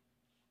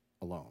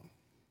alone.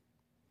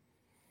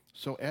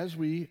 So as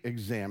we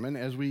examine,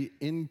 as we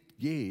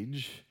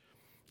engage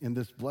in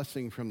this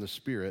blessing from the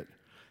Spirit,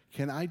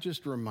 can I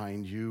just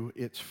remind you,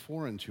 it's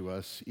foreign to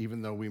us,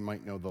 even though we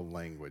might know the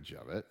language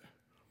of it.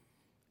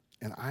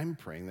 And I'm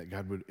praying that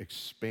God would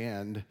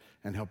expand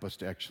and help us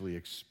to actually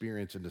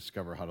experience and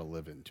discover how to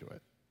live into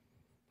it.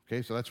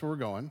 Okay, so that's where we're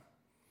going.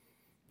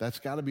 That's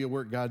got to be a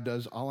work God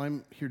does. All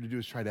I'm here to do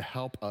is try to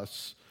help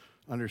us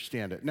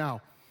understand it.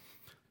 Now,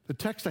 the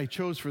text I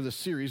chose for this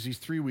series, these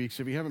 3 weeks,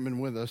 if you haven't been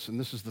with us, and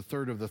this is the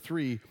third of the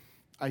three,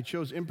 I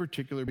chose in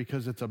particular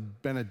because it's a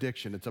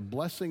benediction. It's a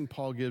blessing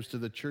Paul gives to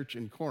the church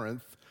in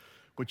Corinth,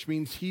 which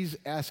means he's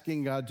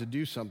asking God to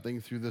do something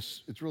through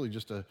this. It's really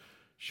just a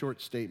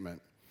short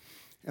statement.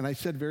 And I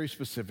said very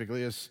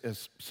specifically,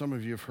 as some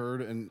of you have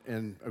heard,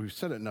 and we've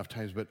said it enough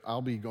times, but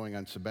I'll be going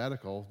on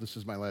sabbatical. This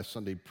is my last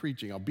Sunday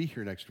preaching. I'll be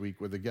here next week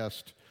with a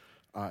guest,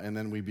 and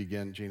then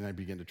Jane and I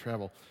begin to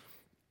travel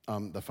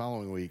the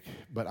following week.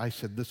 But I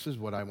said, this is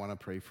what I want to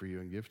pray for you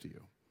and give to you.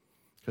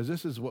 Because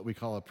this is what we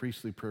call a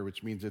priestly prayer,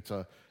 which means it's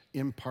a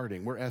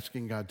imparting. We're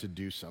asking God to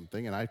do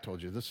something, and I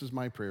told you, this is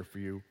my prayer for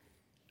you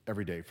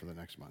every day for the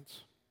next months.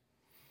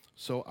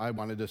 So I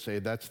wanted to say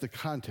that's the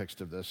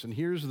context of this. And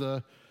here's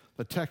the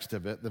text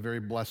of it, the very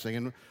blessing.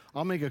 And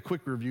I'll make a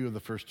quick review of the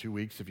first 2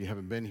 weeks if you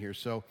haven't been here.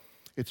 So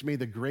it's, may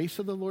the grace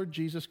of the Lord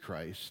Jesus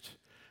Christ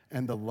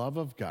and the love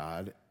of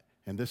God,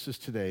 and this is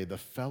today, the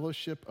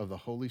fellowship of the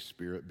Holy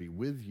Spirit be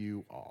with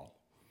you all.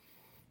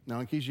 Now,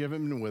 in case you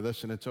haven't been with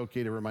us, and it's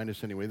okay to remind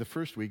us anyway, the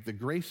first week, the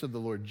grace of the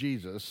Lord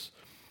Jesus,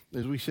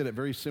 as we said it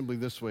very simply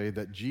this way,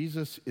 that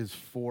Jesus is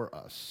for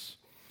us.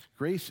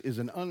 Grace is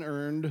an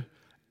unearned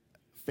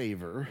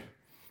favor,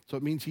 so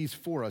it means he's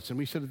for us. And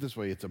we said it this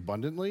way, it's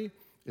abundantly,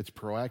 it's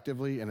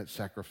proactively, and it's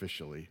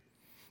sacrificially.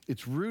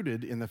 It's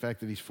rooted in the fact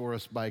that he's for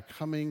us by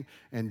coming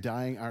and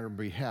dying on our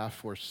behalf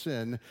for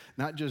sin,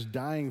 not just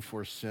dying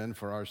for sin,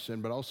 for our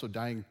sin, but also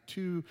dying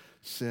to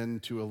sin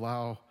to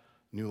allow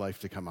new life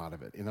to come out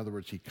of it. In other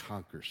words, he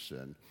conquers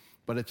sin.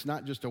 But it's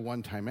not just a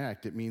one-time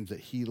act. It means that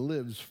he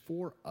lives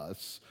for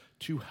us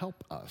to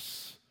help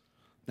us.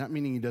 Not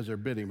meaning he does our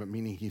bidding, but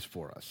meaning he's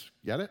for us.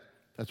 Get it?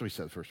 That's what we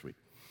said first week.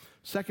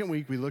 Second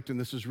week, we looked, and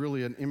this is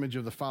really an image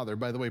of the Father.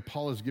 By the way,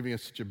 Paul is giving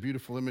us such a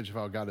beautiful image of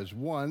how God is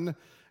one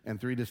and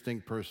three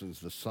distinct persons,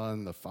 the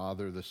Son, the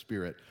Father, the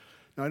Spirit.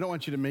 Now, I don't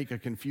want you to make a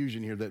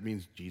confusion here that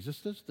means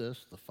Jesus does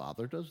this, the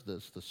Father does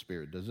this, the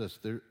Spirit does this.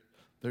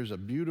 There's a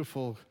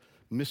beautiful,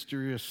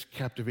 mysterious,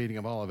 captivating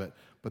of all of it,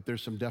 but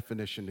there's some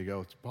definition to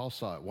go. Paul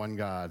saw it, one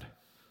God,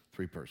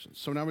 three persons.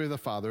 So now we have the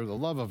Father, the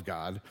love of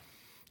God,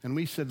 and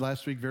we said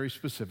last week very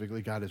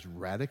specifically, God is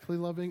radically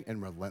loving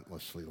and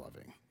relentlessly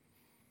loving.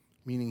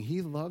 Meaning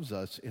he loves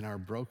us in our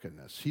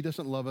brokenness. He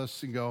doesn't love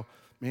us and go,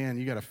 man,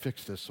 you got to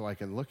fix this so I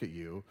can look at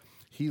you.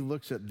 He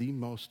looks at the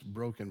most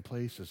broken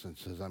places and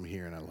says, I'm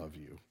here and I love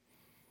you.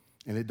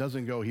 And it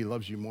doesn't go, he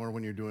loves you more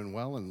when you're doing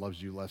well and loves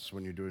you less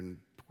when you're doing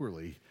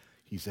poorly.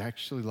 He's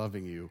actually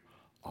loving you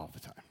all the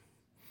time.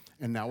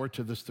 And now we're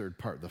to this third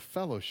part, the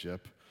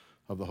fellowship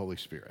of the Holy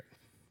Spirit.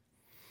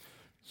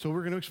 So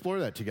we're going to explore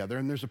that together,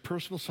 and there's a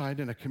personal side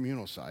and a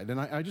communal side. And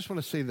I just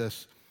want to say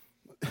this.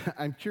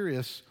 I'm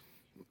curious,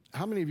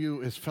 how many of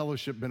you has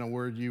fellowship been a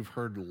word you've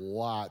heard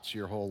lots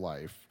your whole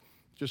life?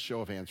 Just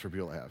show of hands for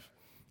people that have.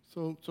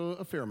 So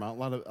a fair amount. A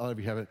lot of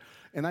you haven't.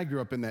 And I grew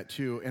up in that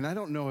too. And I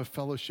don't know if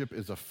fellowship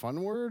is a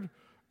fun word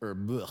or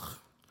blech.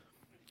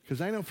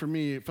 Because I know for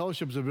me,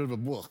 fellowship is a bit of a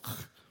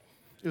blech.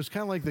 It was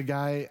kind of like the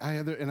guy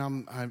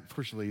I'm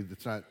fortunately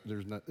it's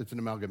an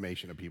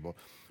amalgamation of people.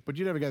 But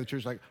you'd have a guy at the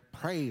church like,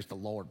 praise the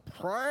Lord,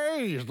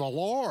 praise the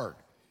Lord.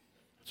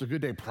 It's a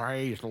good day,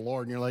 praise the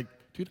Lord. And you're like,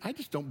 dude, I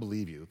just don't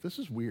believe you. This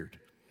is weird.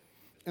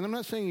 And I'm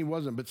not saying he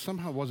wasn't, but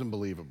somehow it wasn't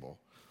believable.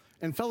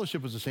 And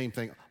fellowship was the same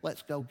thing.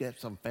 Let's go get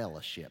some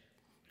fellowship.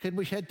 Could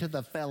we head to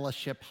the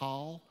fellowship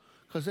hall?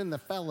 Because in the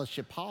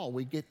fellowship hall,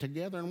 we get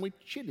together and we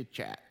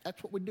chitty-chat.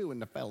 That's what we do in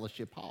the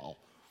fellowship hall.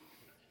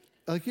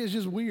 Like, it's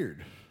just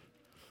weird.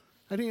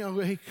 I didn't go,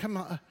 hey, come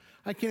on.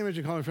 I can't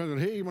imagine calling a friend and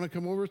going, hey, you want to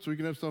come over so we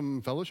can have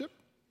some fellowship?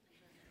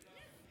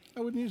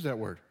 I wouldn't use that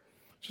word.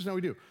 It's just not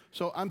what we do.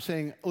 So I'm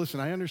saying, listen,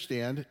 I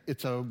understand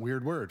it's a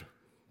weird word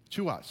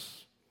to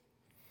us.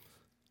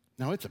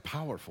 Now, it's a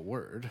powerful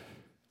word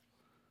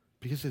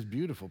because there's a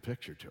beautiful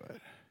picture to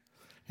it.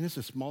 And it's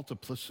this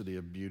multiplicity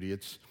of beauty.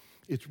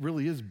 It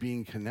really is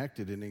being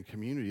connected and in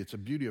community. It's a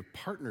beauty of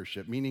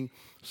partnership, meaning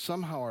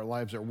somehow our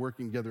lives are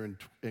working together and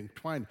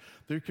entwined.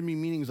 There can be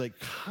meanings like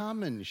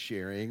common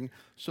sharing,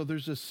 so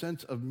there's a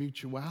sense of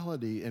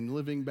mutuality and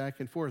living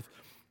back and forth.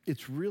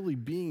 It's really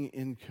being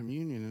in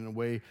communion in a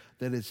way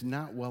that is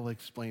not well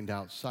explained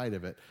outside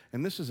of it.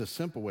 And this is a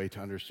simple way to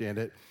understand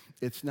it.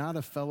 It's not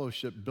a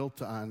fellowship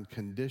built on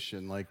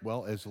condition, like,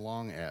 well, as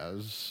long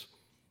as,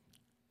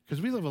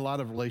 because we live a lot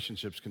of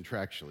relationships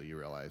contractually, you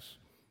realize.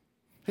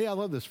 Hey, I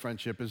love this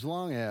friendship as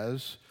long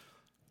as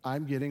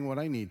I'm getting what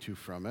I need to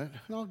from it,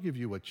 and I'll give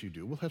you what you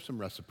do. We'll have some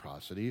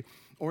reciprocity.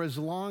 Or as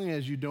long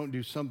as you don't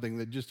do something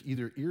that just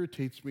either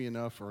irritates me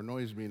enough or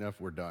annoys me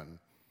enough, we're done.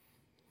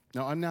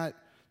 Now, I'm not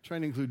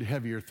trying to include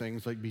heavier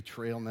things like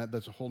betrayal and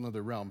that's a whole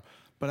other realm.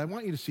 But I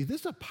want you to see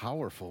this is a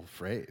powerful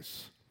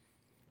phrase.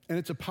 And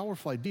it's a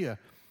powerful idea.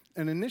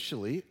 And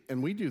initially,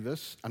 and we do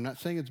this, I'm not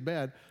saying it's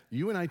bad,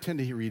 you and I tend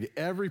to read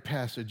every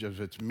passage as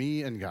it's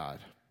me and God.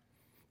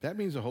 That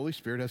means the Holy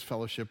Spirit has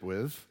fellowship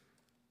with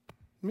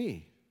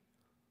me.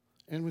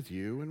 And with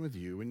you, and with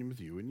you, and with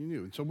you, and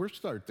you. And so we'll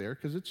start there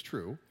because it's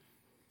true.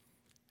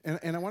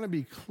 And I want to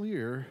be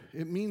clear,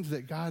 it means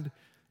that God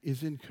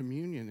is in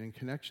communion and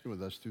connection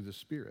with us through the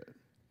Spirit.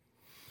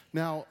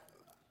 Now,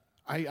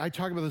 I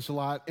talk about this a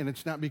lot, and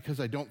it's not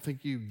because I don't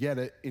think you get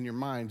it in your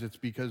minds. It's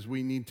because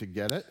we need to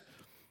get it,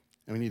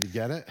 and we need to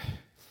get it,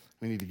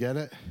 we need to get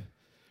it,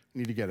 we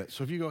need to get it.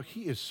 So if you go,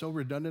 he is so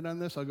redundant on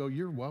this, I'll go,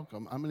 you're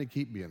welcome. I'm going to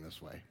keep being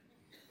this way.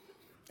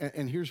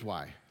 And here's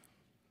why.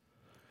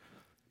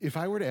 If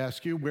I were to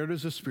ask you, where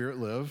does the Spirit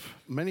live?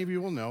 Many of you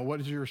will know.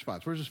 What is your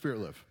response? Where does the Spirit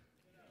live?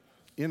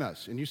 In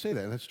us. And you say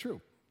that, and that's true.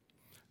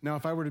 Now,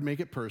 if I were to make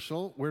it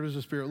personal, where does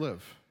the Spirit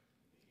live?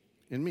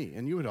 In me.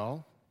 And you would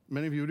all.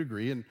 Many of you would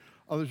agree, and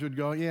others would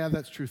go, yeah,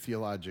 that's true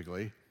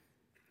theologically.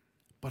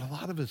 But a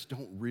lot of us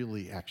don't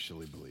really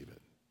actually believe it.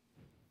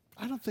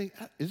 I don't think,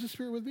 is the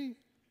Spirit with me?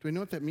 Do I know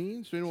what that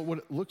means? Do I know what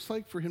it looks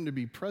like for him to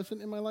be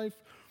present in my life?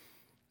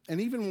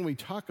 And even when we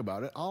talk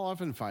about it, I'll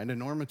often find a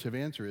normative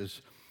answer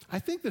is, I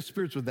think the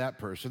Spirit's with that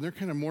person. They're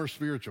kind of more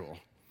spiritual.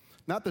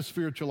 Not the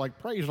spiritual like,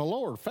 praise the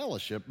Lord,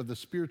 fellowship, but the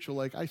spiritual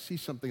like, I see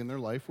something in their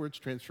life where it's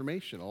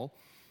transformational.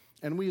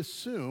 And we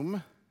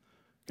assume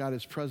God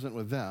is present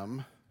with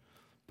them,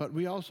 but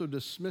we also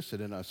dismiss it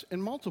in us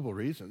in multiple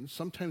reasons.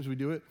 Sometimes we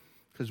do it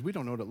because we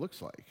don't know what it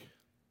looks like.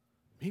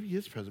 Maybe he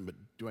is present, but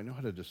do I know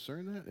how to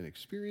discern that and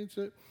experience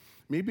it?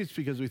 Maybe it's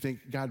because we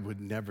think God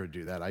would never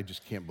do that. I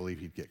just can't believe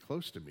he'd get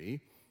close to me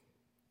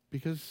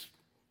because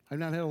I've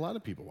not had a lot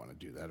of people want to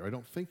do that, or I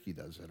don't think he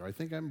does it, or I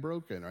think I'm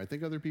broken, or I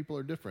think other people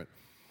are different.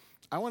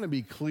 I want to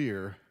be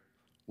clear.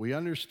 We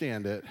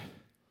understand it.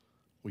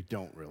 We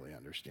don't really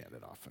understand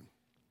it often.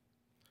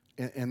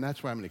 And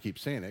that's why I'm going to keep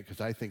saying it,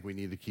 because I think we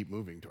need to keep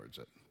moving towards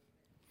it.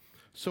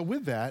 So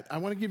with that, I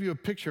want to give you a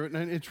picture,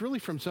 and it's really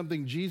from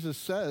something Jesus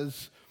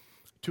says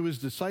to his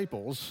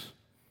disciples.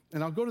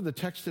 And I'll go to the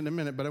text in a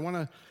minute, but I want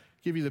to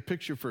give you the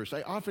picture first.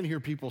 I often hear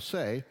people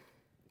say,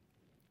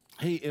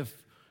 hey,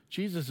 if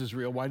Jesus is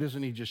real, why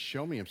doesn't he just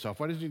show me himself?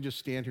 Why doesn't he just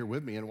stand here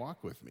with me and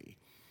walk with me?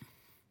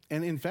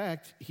 And in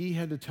fact, he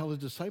had to tell his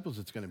disciples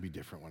it's going to be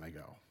different when I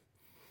go.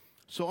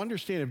 So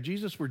understand, if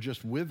Jesus were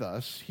just with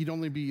us, he'd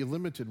only be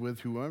limited with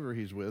whoever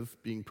he's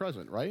with being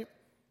present, right?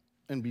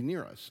 And be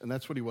near us. And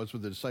that's what he was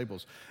with the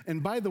disciples.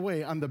 And by the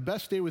way, on the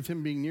best day with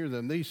him being near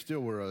them, they still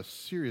were a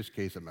serious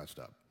case of messed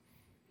up.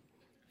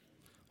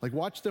 Like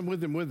watch them with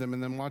them,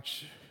 and then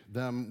watch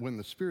them when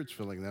the Spirit's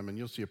filling them, and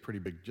you'll see a pretty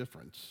big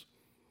difference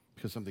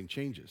because something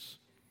changes.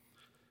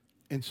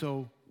 And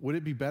so would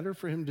it be better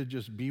for him to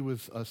just be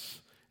with us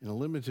in a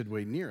limited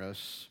way near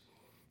us?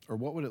 Or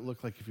what would it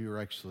look like if he were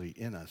actually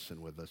in us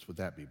and with us? Would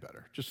that be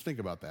better? Just think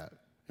about that.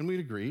 And we'd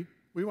agree.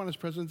 We want his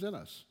presence in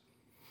us.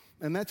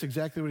 And that's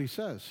exactly what he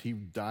says. He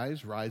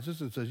dies,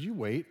 rises, and says, you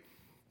wait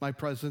my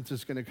presence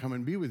is going to come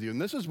and be with you.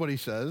 And this is what he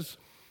says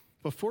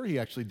before he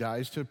actually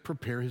dies to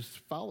prepare his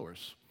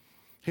followers.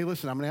 Hey,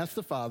 listen, I'm going to ask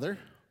the Father,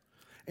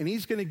 and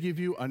he's going to give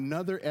you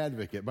another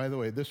advocate. By the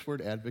way, this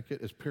word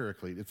advocate is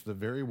paraclete. It's the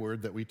very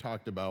word that we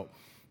talked about,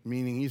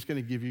 meaning he's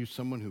going to give you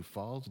someone who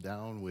falls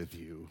down with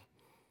you.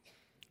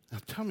 Now,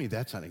 tell me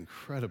that's not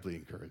incredibly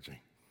encouraging.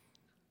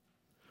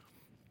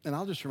 And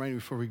I'll just remind you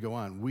before we go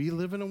on, we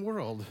live in a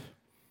world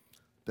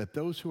that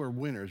those who are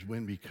winners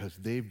win because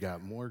they've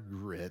got more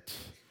grit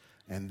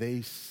and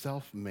they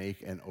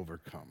self-make and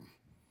overcome.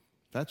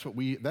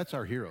 That's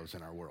our heroes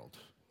in our world.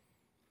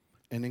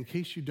 And in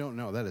case you don't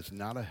know, that is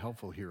not a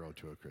helpful hero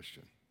to a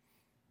Christian.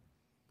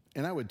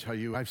 And I would tell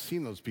you, I've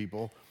seen those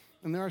people,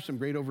 and there are some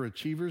great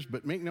overachievers,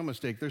 but make no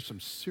mistake, there's some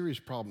serious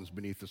problems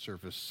beneath the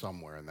surface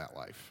somewhere in that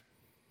life.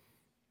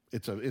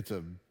 It's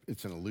an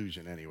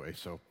illusion anyway,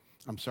 so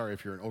I'm sorry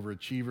if you're an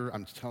overachiever.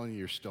 I'm telling you,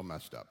 you're still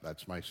messed up.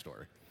 That's my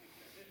story.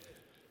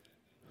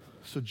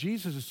 So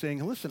Jesus is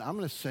saying, listen, I'm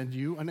going to send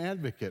you an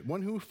advocate,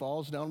 one who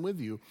falls down with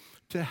you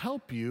to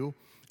help you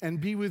and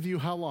be with you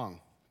how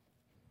long?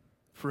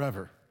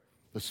 Forever.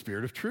 The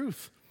Spirit of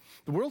truth.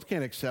 The world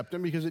can't accept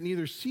him because it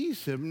neither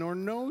sees him nor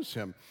knows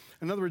him.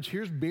 In other words,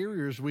 here's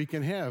barriers we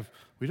can have.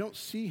 We don't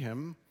see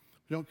him.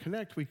 We don't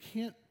connect. We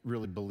can't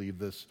really believe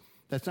this.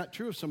 That's not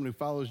true of someone who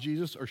follows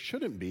Jesus, or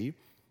shouldn't be,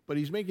 but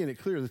he's making it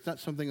clear that's not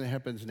something that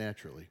happens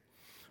naturally.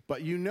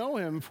 But you know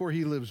him, for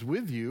he lives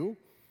with you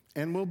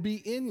and will be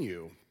in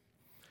you.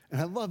 And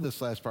I love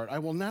this last part. I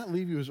will not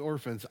leave you as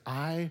orphans.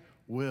 I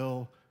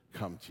will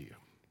come to you.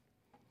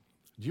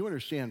 Do you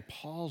understand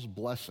Paul's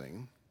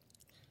blessing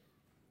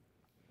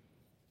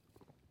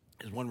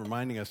is one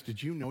reminding us,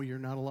 did you know you're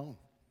not alone?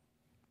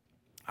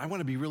 I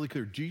want to be really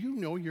clear. Do you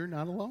know you're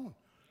not alone?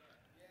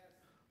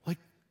 Like,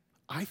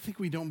 I think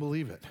we don't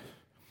believe it.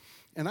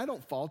 And I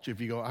don't fault you if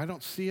you go, I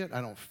don't see it,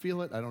 I don't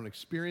feel it, I don't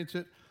experience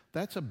it.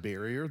 That's a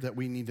barrier that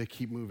we need to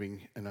keep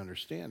moving and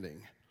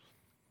understanding.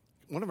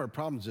 One of our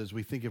problems is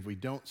we think if we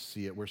don't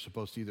see it, we're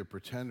supposed to either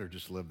pretend or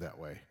just live that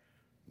way.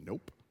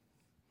 Nope.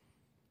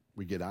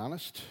 We get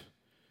honest,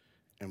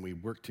 and we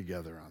work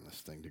together on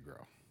this thing to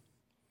grow.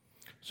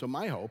 So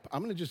my hope,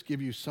 I'm going to just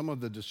give you some of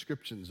the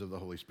descriptions of the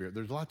Holy Spirit.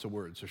 There's lots of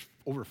words. There's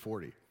over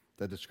 40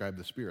 that describe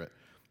the Spirit.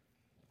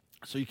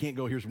 So you can't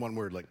go, here's one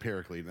word like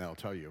paraclete, and that'll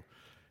tell you.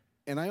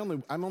 And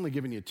I'm only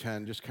giving you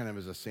 10 just kind of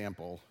as a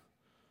sample.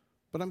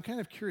 But I'm kind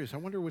of curious. I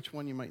wonder which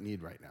one you might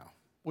need right now.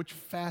 Which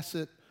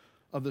facet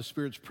of the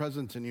Spirit's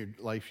presence in your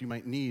life you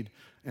might need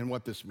and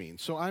what this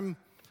means. So I'm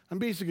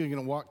basically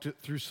going to walk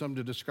through some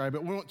to describe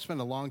it. We won't spend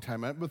a long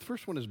time on it, but the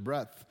first one is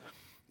breath.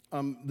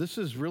 This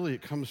is really,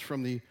 it comes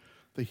from the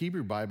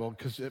Hebrew Bible,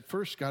 because at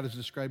first God is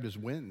described as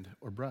wind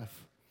or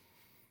breath.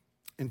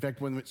 In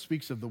fact, when it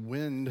speaks of the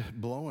wind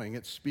blowing,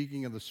 it's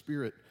speaking of the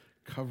Spirit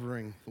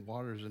covering the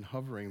waters and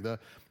hovering. The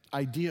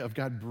idea of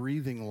God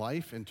breathing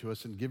life into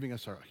us and giving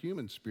us our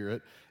human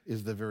spirit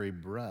is the very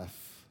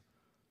breath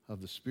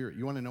of the Spirit.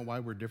 You want to know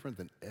why we're different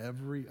than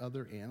every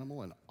other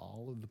animal in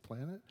all of the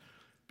planet?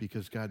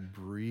 Because God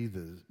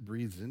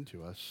breathes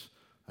into us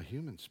a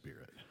human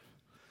spirit.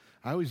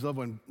 I always love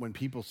when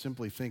people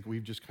simply think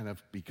we've just kind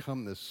of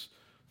become this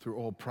through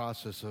a whole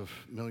process of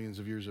millions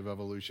of years of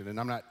evolution. And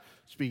I'm not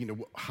speaking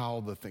to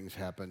how the things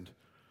happened,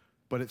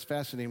 but it's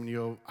fascinating when you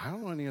go, I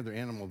don't know any other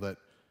animal that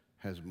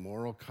has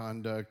moral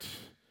conduct,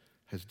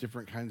 has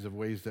different kinds of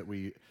ways that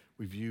we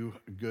view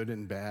good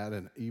and bad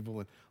and evil.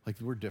 And like,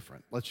 we're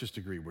different. Let's just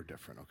agree we're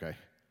different, okay?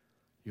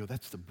 You know,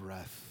 that's the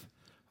breath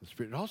of the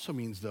Spirit. It also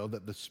means, though,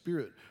 that the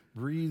Spirit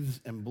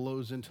breathes and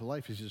blows into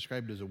life. He's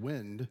described as a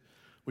wind,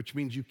 which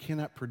means you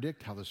cannot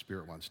predict how the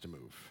Spirit wants to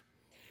move.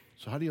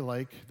 So how do you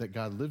like that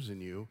God lives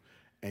in you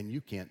and you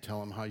can't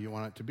tell him how you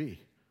want it to be?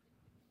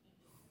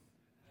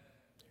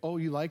 Oh,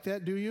 you like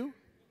that, do you?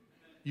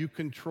 You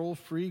control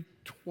freak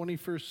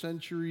 21st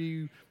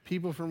century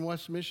people from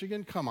West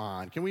Michigan? Come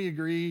on, can we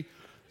agree?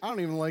 I don't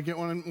even like it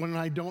when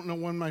I don't know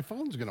when my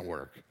phone's going to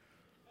work.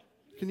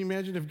 Can you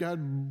imagine if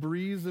God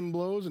breathes and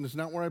blows and it's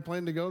not where I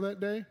plan to go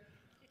that day?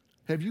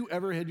 Have you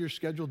ever had your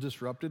schedule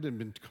disrupted and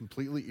been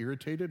completely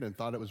irritated and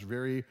thought it was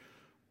very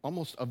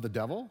almost of the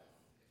devil?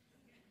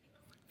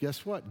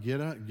 Guess what?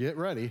 Get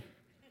ready,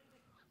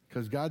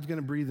 because God's going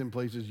to breathe in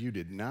places you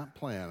did not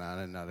plan on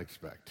and not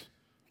expect.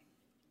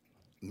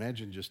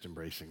 Imagine just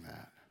embracing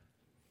that.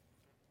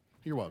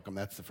 You're welcome.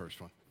 That's the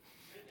first one.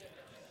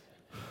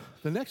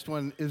 The next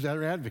one is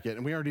our advocate,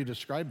 and we already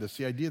described this,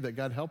 the idea that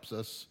God helps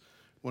us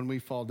when we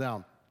fall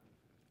down.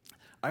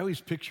 I always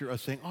picture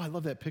us saying, oh, I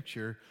love that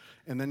picture,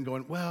 and then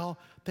going, well,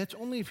 that's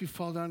only if you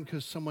fall down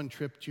because someone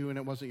tripped you and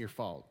it wasn't your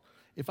fault.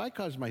 If I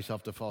caused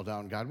myself to fall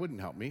down, God wouldn't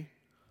help me.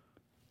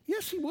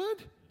 Yes, he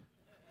would.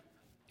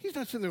 He's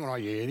not sitting there going, oh,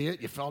 you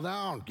idiot, you fell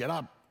down, get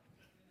up.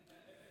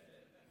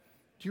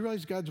 Do you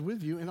realize God's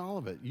with you in all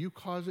of it? You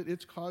cause it,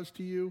 it's caused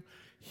to you.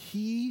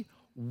 He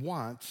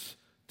wants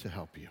to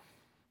help you.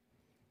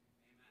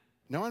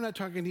 Now, I'm not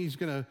talking he's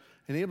going to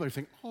enable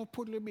everything. Oh,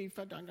 poor little me,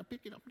 fell down, pick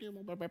it up.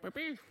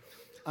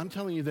 I'm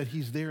telling you that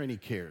he's there and he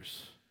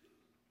cares.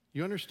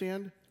 You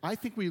understand? I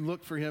think we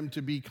look for him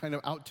to be kind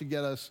of out to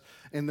get us,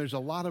 and there's a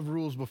lot of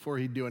rules before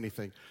he'd do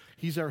anything.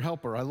 He's our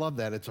helper. I love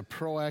that. It's a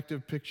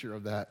proactive picture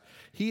of that.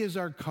 He is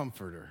our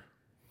comforter.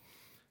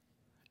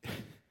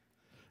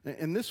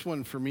 And this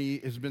one for me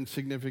has been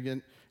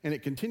significant, and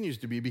it continues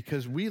to be,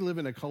 because we live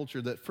in a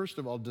culture that, first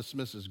of all,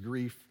 dismisses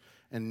grief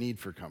and need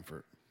for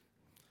comfort.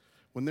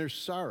 When there's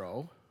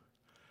sorrow,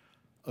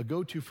 a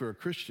go-to for a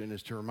Christian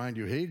is to remind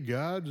you, hey,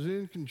 God's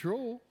in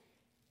control.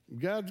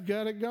 God's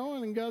got it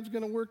going, and God's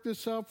going to work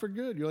this out for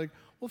good. You're like,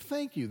 well,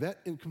 thank you.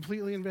 That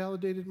completely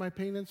invalidated my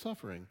pain and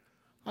suffering.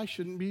 I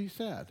shouldn't be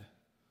sad.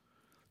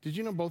 Did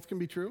you know both can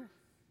be true?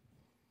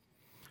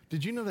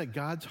 Did you know that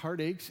God's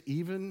heart aches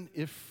even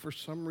if for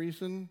some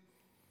reason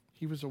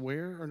he was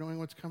aware or knowing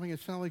what's coming?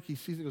 It's not like he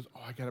sees it and goes,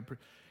 oh, I got to.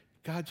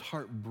 God's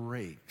heart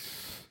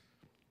breaks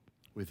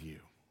with you.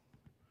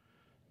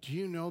 Do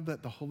you know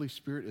that the Holy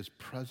Spirit is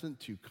present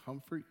to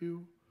comfort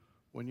you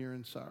when you're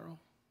in sorrow?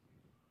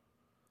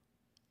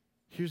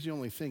 Here's the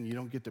only thing. You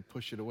don't get to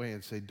push it away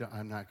and say,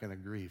 I'm not going to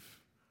grieve.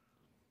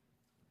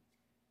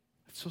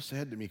 It's so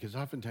sad to me because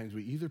oftentimes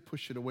we either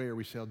push it away or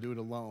we say, I'll do it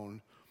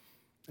alone.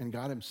 And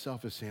God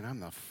himself is saying, I'm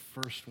the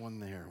first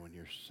one there when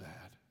you're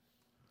sad.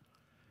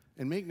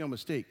 And make no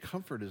mistake,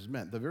 comfort is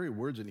meant. The very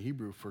words in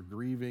Hebrew for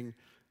grieving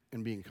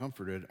and being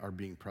comforted are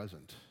being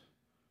present.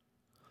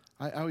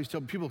 I always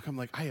tell people, come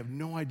like, I have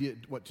no idea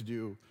what to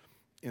do.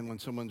 And when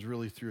someone's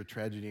really through a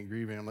tragedy and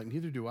grieving, I'm like,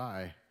 neither do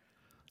I.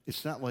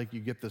 It's not like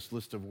you get this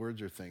list of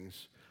words or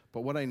things.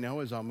 But what I know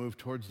is I'll move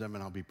towards them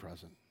and I'll be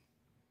present.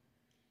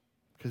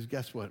 Because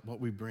guess what? What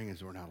we bring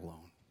is we're not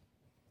alone.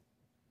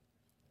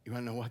 You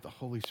want to know what? The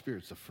Holy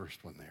Spirit's the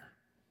first one there.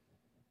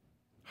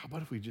 How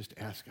about if we just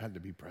ask God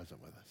to be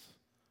present with us?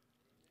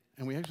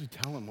 And we actually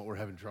tell him what we're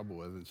having trouble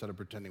with instead of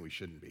pretending we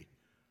shouldn't be.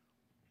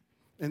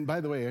 And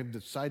by the way,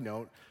 a side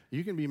note,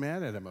 you can be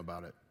mad at him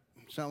about it.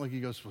 It's not like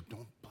he goes, well,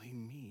 don't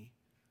blame me.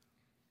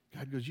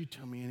 God goes, you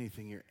tell me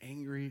anything you're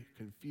angry,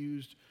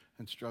 confused,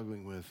 and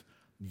struggling with.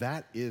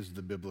 That is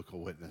the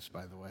biblical witness,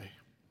 by the way.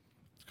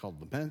 It's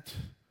called lament.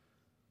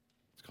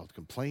 It's called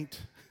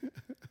complaint.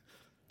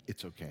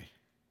 It's okay.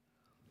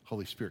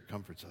 Holy Spirit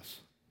comforts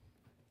us.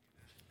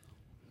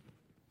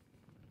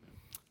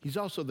 He's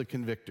also the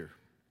convictor.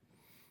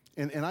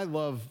 And I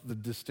love the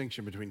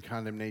distinction between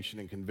condemnation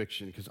and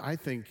conviction, because I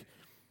think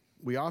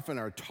we often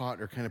are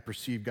taught or kind of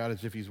perceive God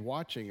as if he's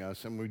watching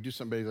us, and we do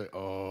somebody like,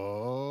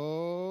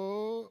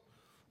 oh,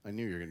 I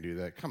knew you were going to do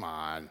that. Come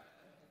on.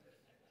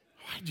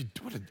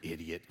 What an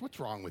idiot. What's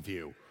wrong with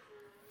you?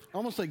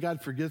 Almost like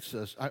God forgets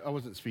us. I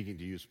wasn't speaking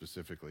to you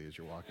specifically as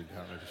you're walking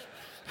down. I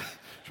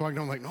just walking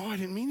down like, no, I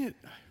didn't mean it.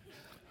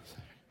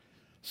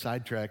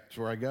 Sidetracked. That's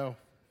where I go.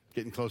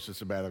 Getting close to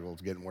sabbatical.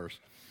 It's getting worse.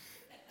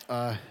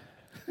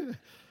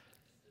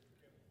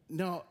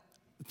 No,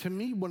 to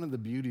me, one of the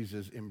beauties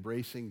is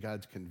embracing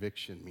God's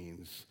conviction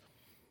means,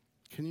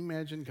 can you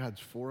imagine God's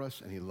for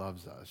us and he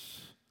loves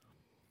us?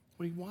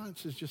 What he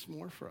wants is just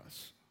more for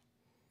us.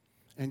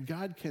 And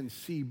God can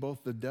see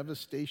both the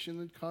devastation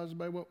that's caused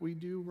by what we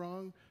do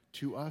wrong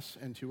to us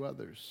and to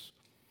others.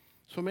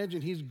 So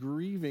imagine he's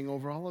grieving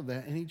over all of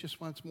that and he just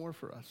wants more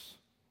for us.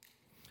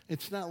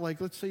 It's not like,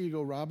 let's say you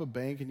go rob a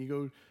bank and you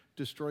go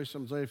destroy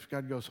someone's life.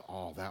 God goes,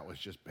 oh, that was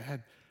just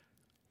bad.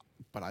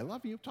 But I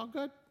love you. It's all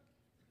good.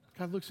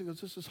 God looks and goes,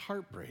 this is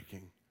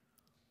heartbreaking.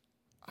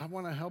 I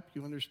want to help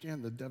you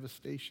understand the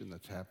devastation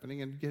that's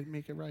happening and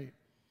make it right.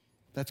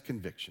 That's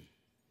conviction.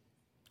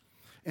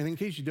 And in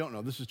case you don't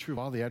know, this is true of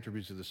all the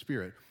attributes of the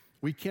Spirit.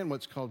 We can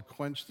what's called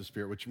quench the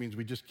Spirit, which means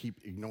we just keep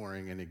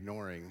ignoring and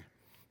ignoring.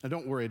 Now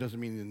don't worry, it doesn't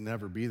mean it'll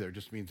never be there. It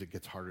just means it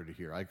gets harder to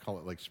hear. I call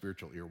it like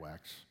spiritual earwax.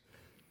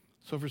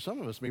 So for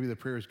some of us, maybe the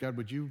prayer is, God,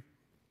 would you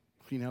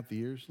clean out the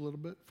ears a little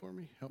bit for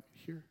me? Help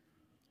me hear.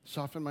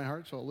 Soften my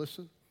heart so I'll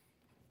listen.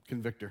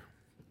 Convictor.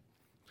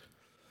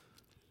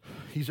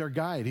 He's our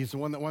guide. He's the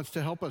one that wants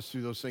to help us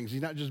through those things.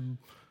 He's not just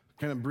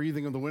kind of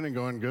breathing in the wind and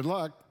going, good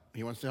luck.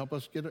 He wants to help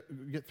us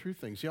get through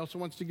things. He also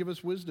wants to give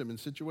us wisdom in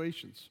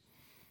situations.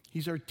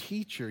 He's our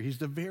teacher. He's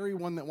the very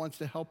one that wants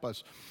to help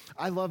us.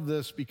 I love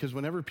this because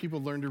whenever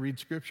people learn to read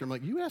Scripture, I'm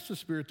like, you ask the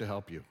Spirit to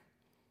help you.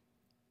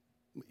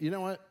 You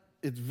know what?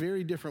 It's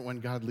very different when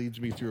God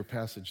leads me through a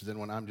passage than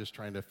when I'm just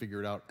trying to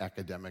figure it out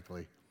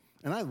academically.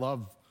 And I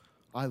love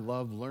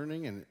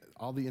learning and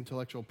all the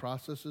intellectual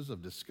processes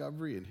of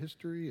discovery and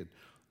history and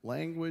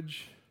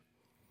language.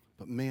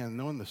 But man,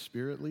 knowing the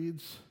Spirit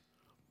leads,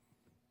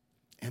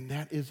 and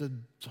that is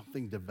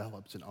something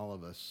develops in all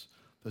of us.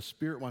 The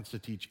Spirit wants to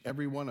teach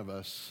every one of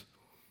us,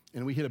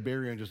 and we hit a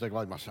barrier and just like,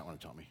 well, he must not want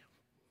to tell me.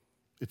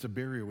 It's a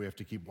barrier we have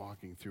to keep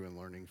walking through and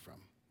learning from.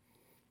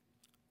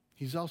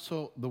 He's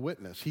also the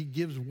witness. He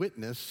gives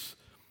witness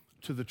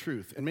to the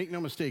truth. And make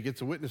no mistake,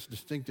 it's a witness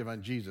distinctive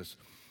on Jesus.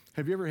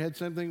 Have you ever had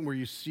something where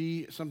you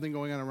see something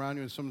going on around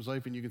you in someone's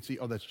life and you can see,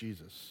 oh, that's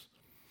Jesus?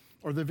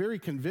 Or the very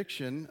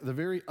conviction, the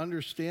very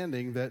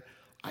understanding that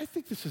I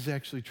think this is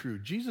actually true.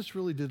 Jesus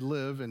really did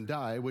live and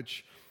die,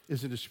 which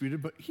isn't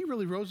disputed, but he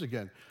really rose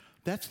again.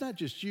 That's not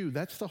just you.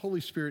 That's the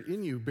Holy Spirit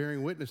in you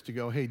bearing witness to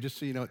go, hey, just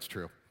so you know, it's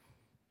true.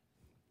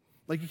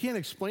 Like you can't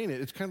explain it.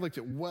 It's kind of like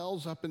it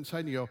wells up inside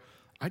and you go,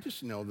 I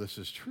just know this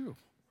is true.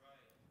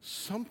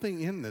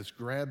 Something in this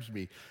grabs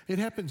me. It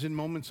happens in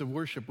moments of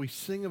worship. We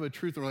sing of a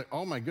truth and we're like,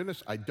 oh my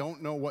goodness, I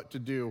don't know what to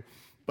do,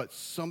 but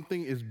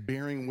something is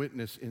bearing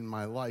witness in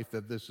my life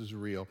that this is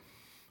real.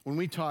 When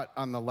we taught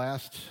on the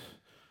last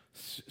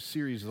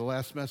series, the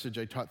last message,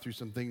 I taught through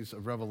some things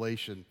of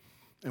Revelation,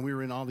 and we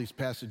were in all these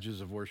passages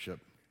of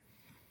worship.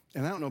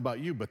 And I don't know about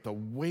you, but the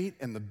weight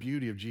and the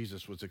beauty of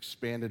Jesus was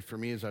expanded for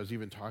me as I was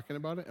even talking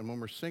about it. And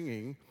when we're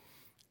singing,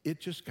 it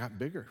just got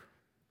bigger.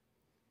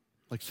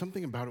 Like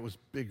something about it was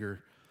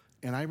bigger.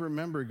 And I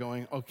remember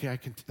going, okay,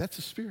 that's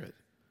the Spirit.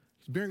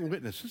 He's bearing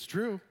witness. It's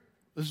true.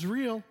 This is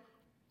real.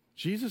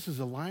 Jesus is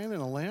a lion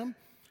and a lamb,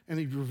 and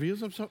he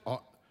reveals himself.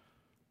 Oh,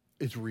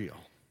 it's real.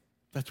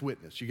 That's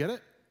witness. You get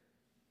it?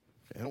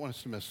 Okay, I don't want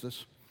us to miss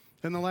this.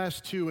 Then the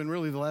last two, and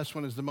really the last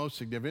one is the most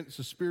significant. It's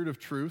the Spirit of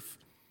truth.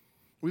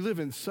 We live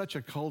in such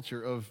a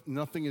culture of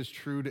nothing is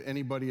true to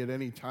anybody at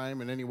any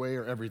time in any way,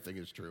 or everything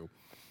is true.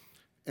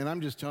 And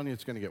I'm just telling you,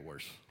 it's going to get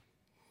worse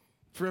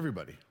for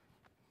everybody.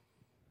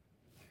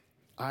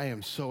 I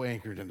am so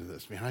anchored into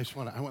this, man.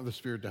 I want the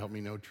Spirit to help me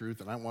know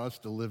truth, and I want us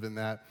to live in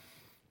that.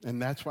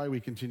 And that's why we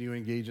continue to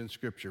engage in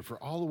Scripture. For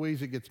all the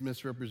ways it gets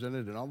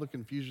misrepresented and all the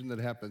confusion that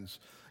happens,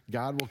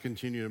 God will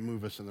continue to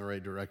move us in the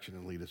right direction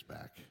and lead us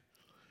back.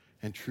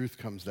 And truth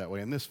comes that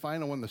way. And this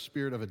final one, the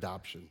Spirit of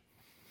adoption.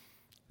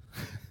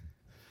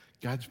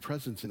 God's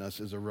presence in us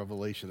is a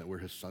revelation that we're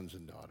his sons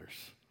and daughters.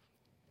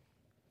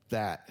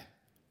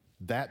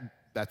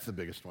 That's the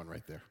biggest one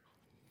right there.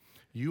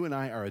 You and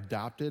I are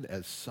adopted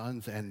as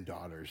sons and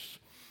daughters.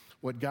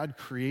 What God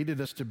created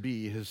us to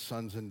be, his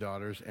sons and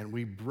daughters, and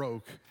we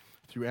broke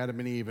through Adam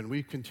and Eve, and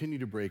we continue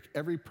to break.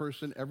 Every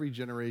person, every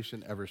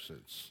generation ever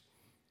since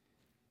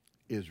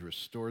is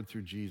restored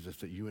through Jesus,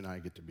 that you and I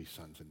get to be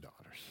sons and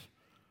daughters.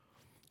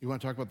 You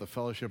want to talk about the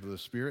fellowship of the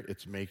Spirit?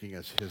 It's making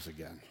us his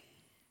again.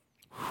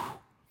 Whew.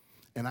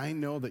 And I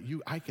know that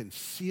I can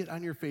see it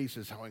on your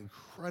faces, how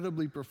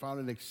incredibly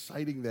profound and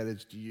exciting that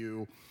is to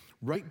you,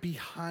 right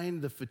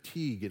behind the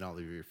fatigue in all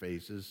of your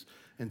faces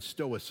and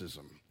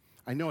stoicism.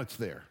 I know it's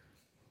there.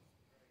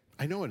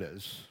 I know it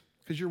is,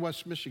 because you're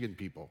West Michigan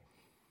people.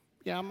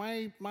 Yeah,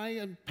 my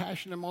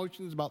passion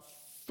emotion is about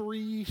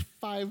 3,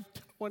 5,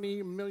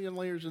 20 million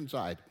layers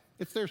inside.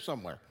 It's there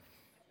somewhere.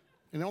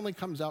 And it only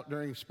comes out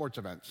during sports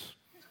events.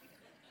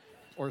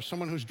 Or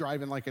someone who's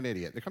driving like an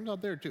idiot. It comes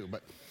out there too,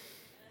 but...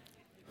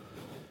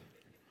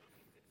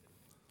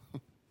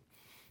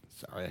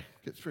 Sorry,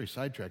 it gets very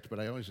sidetracked, but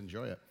I always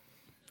enjoy it.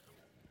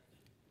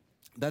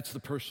 That's the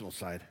personal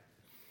side.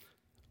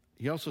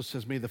 He also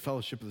says, may the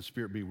fellowship of the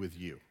Spirit be with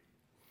you.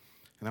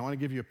 And I want to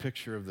give you a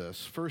picture of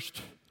this.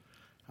 First,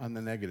 on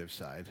the negative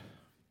side.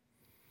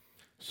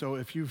 So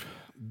if you've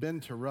been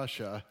to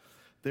Russia,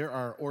 there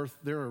are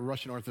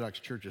Russian Orthodox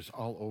churches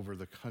all over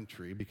the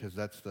country, because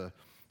that's the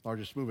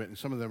largest movement. And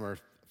some of them are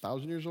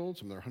 1,000 years old,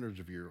 some of them are hundreds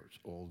of years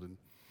old. And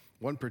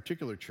one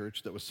particular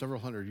church that was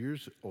several hundred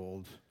years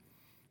old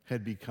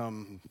had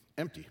become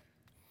empty.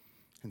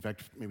 In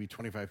fact, maybe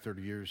 25,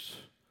 30 years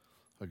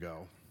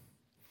ago.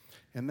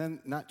 And then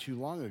not too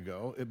long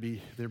ago,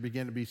 there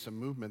began to be some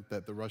movement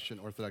that the Russian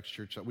Orthodox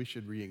Church thought we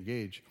should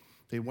re-engage.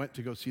 They went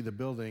to go see the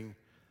building,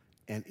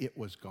 and it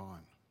was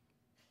gone.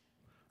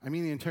 I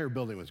mean, the entire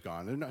building was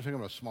gone. They're not talking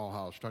about a small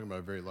house. They're talking about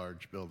a very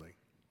large building.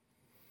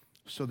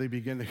 So they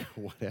begin to go,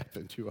 what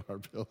happened to our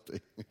building?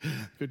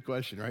 Good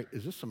question, right?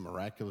 Is this a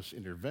miraculous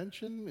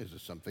intervention? Is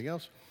this something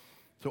else?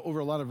 So over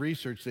a lot of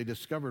research, they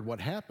discovered what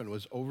happened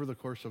was over the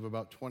course of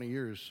about 20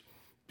 years,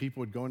 people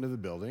would go into the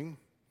building,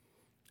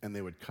 and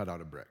they would cut out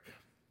a brick.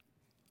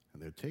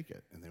 And they would take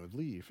it, and they would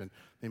leave. And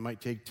they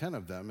might take 10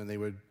 of them, and they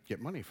would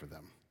get money for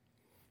them.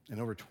 And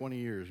over 20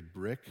 years,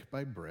 brick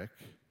by brick,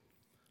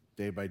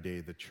 day by day,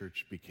 the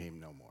church became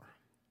no more.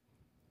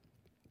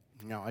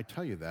 Now, I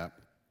tell you that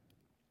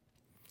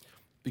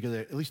because,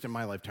 at least in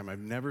my lifetime, I've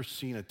never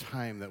seen a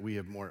time that we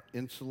have more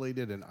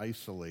insulated and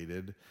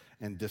isolated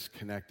and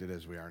disconnected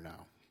as we are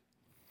now.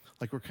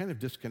 Like we're kind of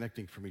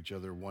disconnecting from each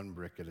other one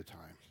brick at a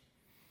time.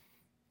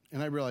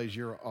 And I realize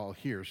you're all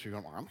here, so you're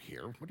going, well, I'm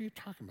here. What are you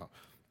talking about?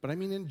 But I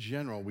mean, in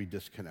general, we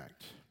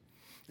disconnect.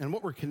 And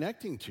what we're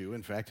connecting to,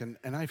 in fact, and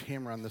I've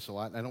hammered on this a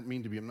lot, and I don't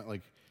mean to be, I'm not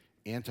like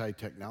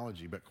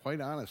anti-technology, but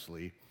quite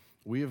honestly,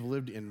 we have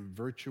lived in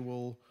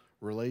virtual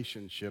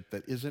relationship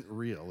that isn't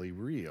really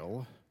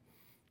real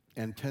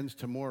and tends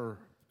to more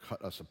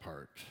cut us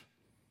apart.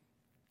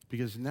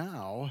 Because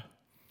now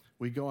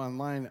we go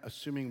online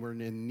assuming we're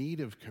in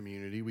need of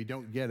community. We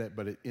don't get it,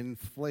 but it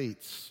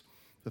inflates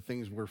the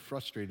things we're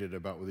frustrated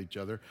about with each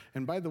other.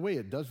 And by the way,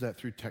 it does that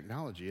through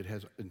technology. It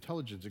has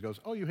intelligence. It goes,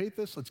 oh, you hate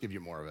this? Let's give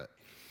you more of it.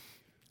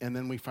 And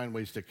then we find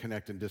ways to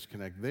connect and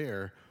disconnect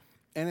there.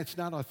 And it's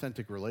not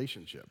authentic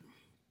relationship.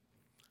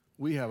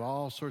 We have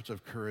all sorts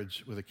of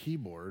courage with a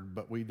keyboard,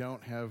 but we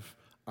don't have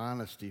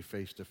honesty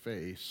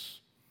face-to-face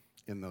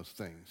in those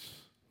things.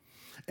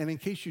 And in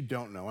case you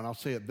don't know, and I'll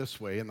say it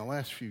this way, in the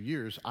last few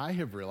years, I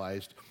have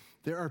realized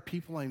there are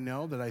people I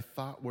know that I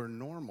thought were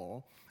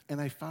normal, and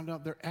I found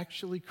out they're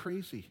actually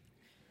crazy.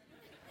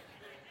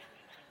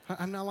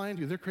 I'm not lying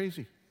to you. They're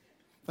crazy.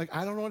 Like,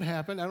 I don't know what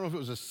happened. I don't know if it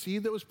was a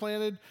seed that was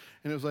planted,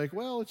 and it was like,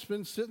 well, it's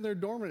been sitting there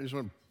dormant. It just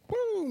went,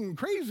 boom,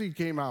 crazy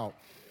came out.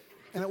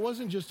 And it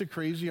wasn't just a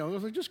crazy, it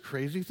was like just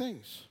crazy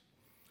things.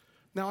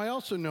 Now, I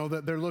also know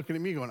that they're looking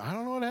at me going, I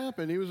don't know what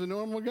happened. He was a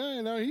normal guy,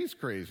 and now he's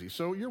crazy.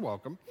 So you're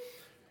welcome.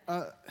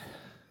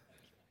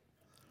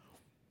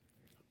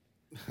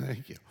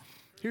 Thank you.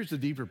 Here's the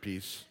deeper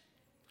piece.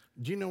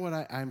 Do you know what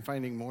I'm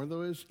finding more,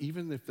 though, is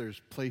even if there's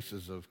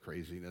places of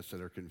craziness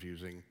that are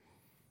confusing,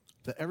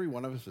 that every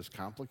one of us is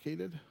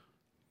complicated,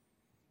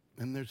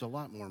 and there's a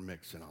lot more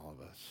mix in all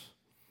of us.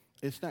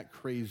 It's not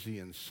crazy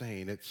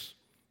insane. It's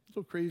a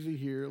little crazy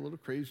here, a little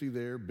crazy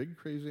there, big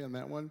crazy on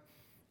that one,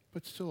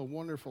 but still a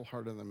wonderful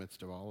heart in the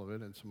midst of all of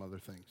it and some other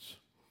things.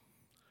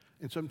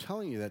 And so I'm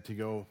telling you that to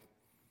go,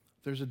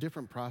 there's a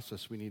different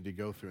process we need to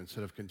go through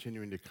instead of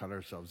continuing to cut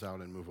ourselves out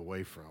and move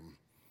away from,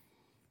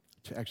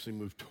 to actually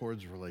move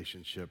towards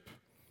relationship,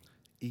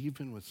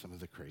 even with some of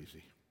the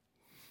crazy.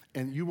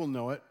 And you will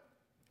know it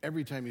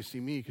every time you see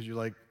me, because you're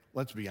like,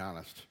 let's be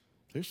honest,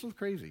 there's some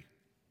crazy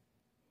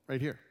right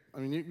here. I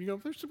mean, you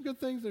go, there's some good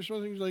things, there's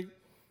some things like,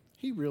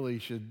 he really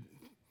should,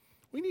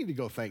 we need to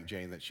go thank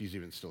Jane that she's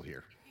even still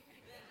here,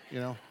 you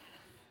know?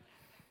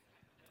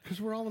 Because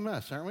we're all a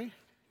mess, aren't we?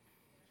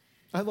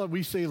 I love,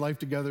 we say life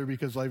together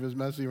because life is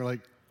messy. We're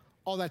like,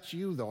 oh, that's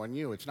you though, and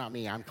you, it's not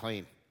me, I'm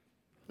clean.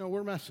 No,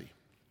 we're messy.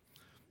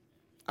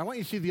 I want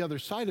you to see the other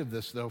side of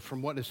this, though,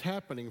 from what is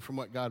happening, from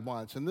what God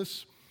wants. And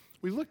this,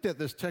 we looked at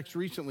this text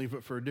recently,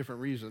 but for a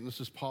different reason.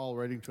 This is Paul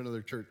writing to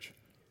another church.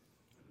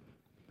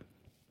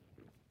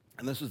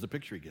 And this is the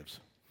picture he gives.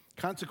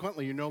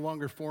 Consequently, you're no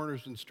longer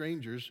foreigners and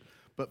strangers,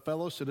 but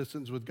fellow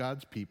citizens with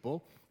God's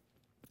people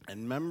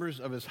and members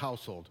of his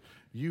household.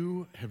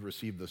 You have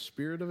received the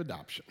spirit of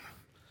adoption.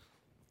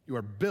 You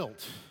are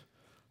built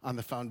on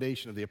the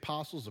foundation of the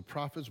apostles, the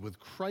prophets, with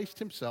Christ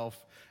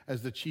himself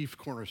as the chief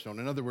cornerstone.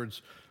 In other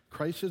words,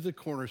 Christ is the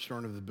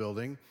cornerstone of the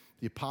building.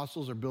 The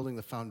apostles are building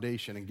the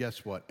foundation. And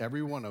guess what?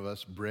 Every one of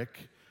us,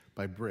 brick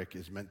by brick,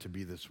 is meant to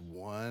be this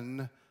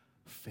one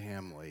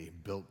family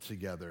built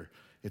together.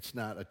 It's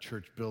not a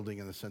church building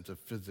in the sense of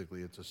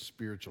physically, it's a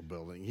spiritual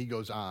building. He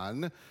goes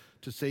on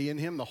to say, in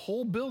him the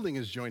whole building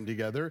is joined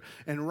together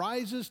and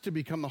rises to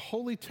become the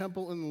holy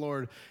temple in the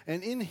Lord.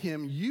 And in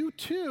him you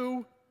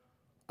too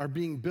are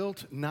being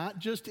built not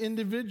just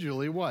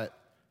individually, what?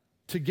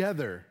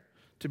 Together,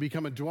 to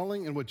become a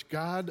dwelling in which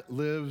God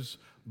lives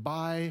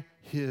by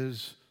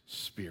his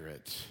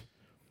Spirit.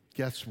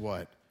 Guess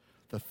what?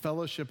 The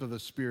fellowship of the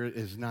Spirit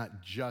is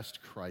not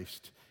just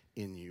Christ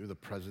in you, the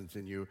presence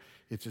in you.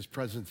 It's his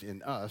presence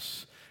in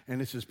us,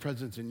 and it's his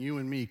presence in you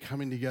and me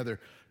coming together.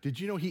 Did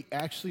you know he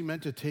actually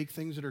meant to take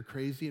things that are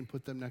crazy and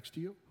put them next to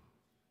you?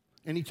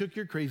 And he took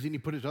your crazy and he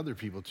put it to other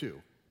people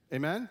too.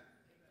 Amen?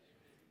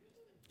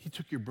 He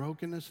took your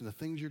brokenness and the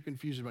things you're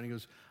confused about, and he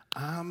goes,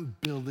 I'm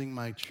building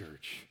my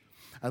church.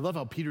 I love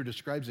how Peter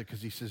describes it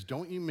because he says,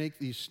 don't you make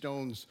these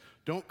stones,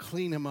 don't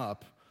clean them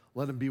up,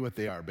 let them be what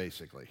they are,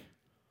 basically.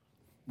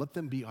 Let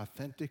them be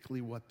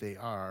authentically what they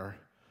are,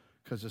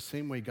 because the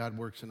same way God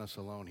works in us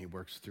alone, he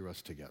works through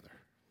us together.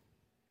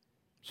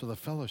 So the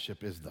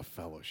fellowship is the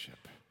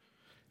fellowship.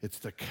 It's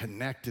the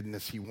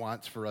connectedness he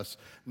wants for us,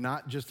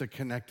 not just a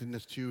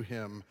connectedness to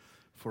him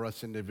for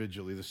us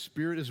individually. The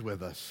Spirit is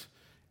with us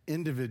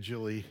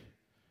individually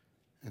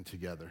and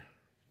together.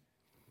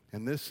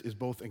 And this is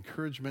both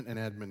encouragement and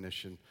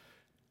admonition.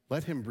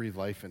 Let him breathe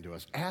life into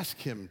us. Ask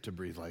him to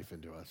breathe life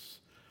into us.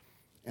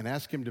 And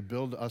ask him to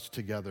build us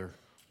together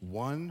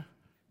one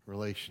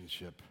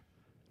relationship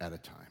at a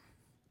time.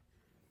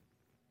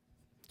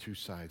 Two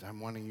sides. I'm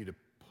wanting you to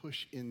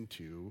push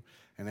into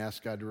and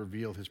ask God to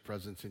reveal his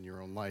presence in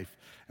your own life.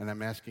 And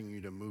I'm asking you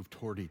to move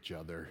toward each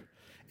other.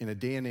 In a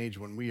day and age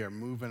when we are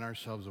moving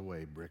ourselves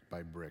away brick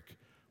by brick,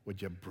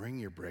 would you bring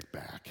your brick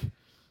back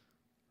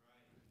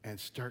and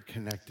start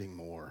connecting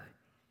more?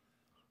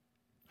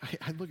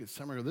 I look at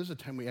summer, this is a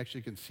time we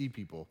actually can see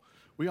people.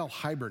 We all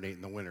hibernate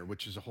in the winter,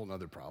 which is a whole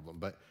other problem,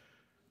 but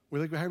we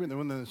hibernate in the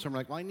winter, and in the summer,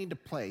 like, well, I need to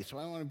play, so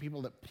I want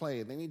people that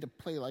play. They need to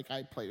play like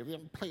I play. If you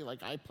don't play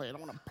like I play, I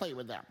don't want to play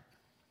with them.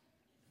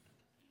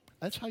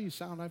 That's how you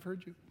sound, I've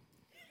heard you.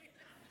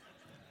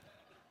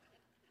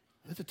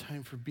 It's a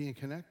time for being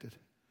connected.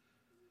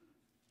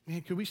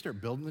 Man, could we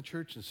start building the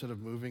church instead of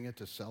moving it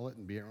to sell it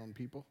and be our own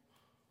people?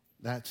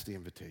 That's the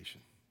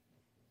invitation.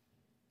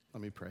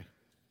 Let me pray.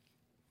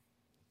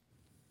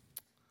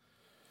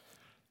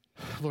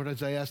 Lord,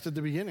 as I asked at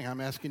the beginning,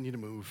 I'm asking you to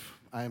move.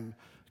 I'm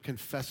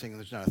confessing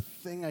there's not a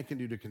thing I can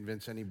do to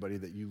convince anybody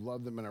that you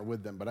love them and are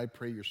with them, but I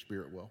pray your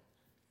Spirit will.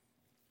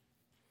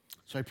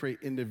 So I pray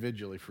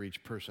individually for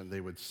each person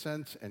they would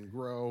sense and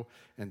grow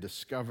and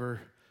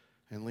discover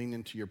and lean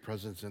into your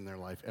presence in their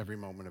life every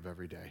moment of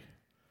every day.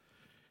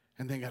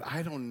 And then, God,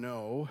 I don't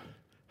know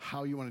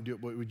how you want to do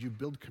it, but would you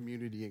build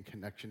community and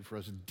connection for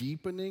us,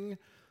 deepening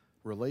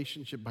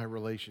relationship by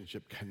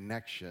relationship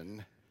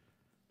connection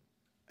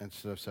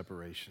instead of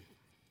separation.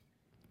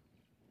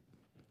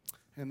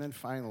 And then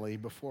finally,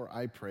 before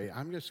I pray,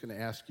 I'm just going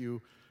to ask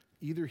you,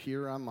 either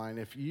here or online,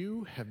 if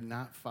you have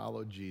not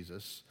followed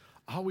Jesus,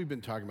 all we've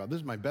been talking about, this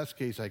is my best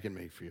case I can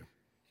make for you.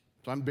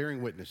 So I'm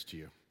bearing witness to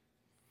you.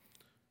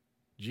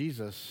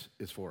 Jesus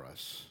is for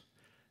us.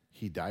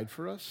 He died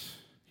for us,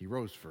 he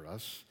rose for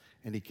us,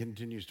 and he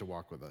continues to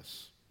walk with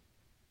us.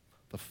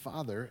 The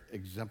Father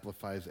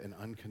exemplifies an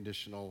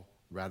unconditional,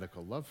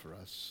 radical love for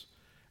us,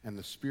 and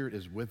the Spirit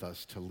is with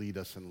us to lead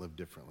us and live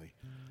differently.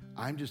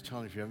 I'm just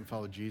telling you, if you haven't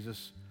followed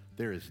Jesus,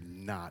 there is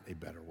not a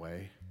better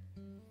way,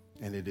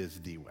 and it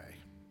is the way.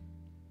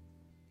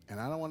 And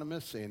I don't want to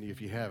miss saying to you,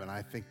 if you haven't,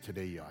 I think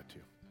today you ought to.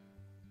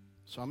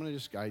 So I'm going to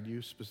just guide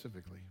you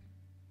specifically.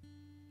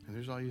 And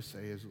here's all you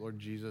say is, Lord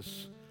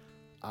Jesus,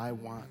 I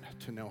want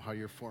to know how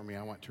you're for me.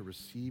 I want to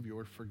receive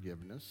your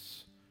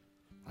forgiveness.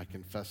 I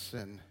confess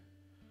sin,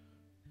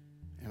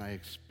 and I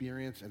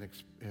experience and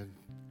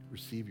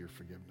receive your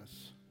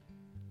forgiveness.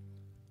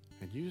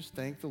 And you just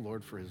thank the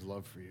Lord for his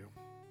love for you.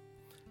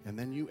 And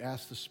then you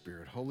ask the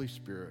Spirit, Holy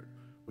Spirit,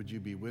 would you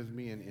be with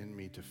me and in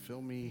me to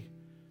fill me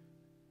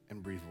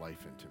and breathe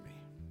life into me?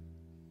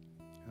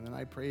 And then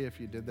I pray if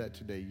you did that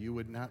today, you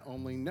would not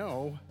only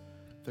know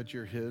that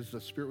you're his,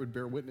 the Spirit would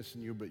bear witness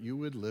in you, but you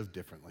would live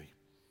differently.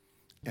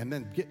 And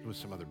then get with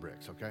some other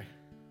bricks, okay?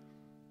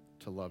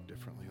 To love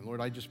differently. And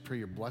Lord, I just pray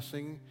your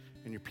blessing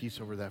and your peace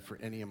over that for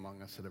any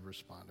among us that have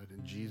responded.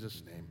 In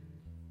Jesus' name,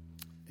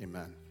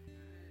 amen.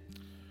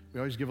 We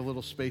always give a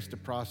little space to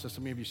process.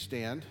 Some of you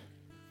stand.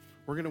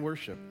 We're going to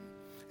worship.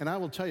 And I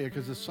will tell you,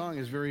 because this song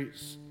is very,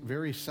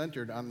 very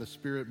centered on the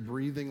Spirit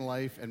breathing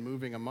life and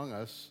moving among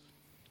us,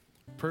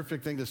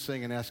 perfect thing to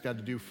sing and ask God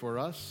to do for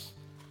us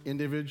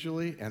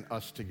individually and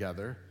us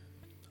together.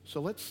 So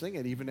let's sing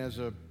it even as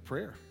a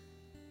prayer,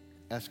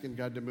 asking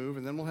God to move,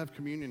 and then we'll have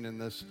communion in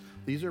this.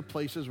 These are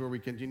places where we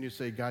continue to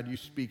say, God, you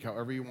speak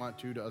however you want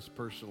to us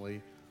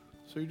personally.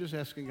 So you're just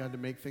asking God to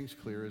make things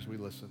clear as we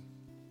listen.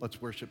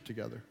 Let's worship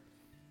together.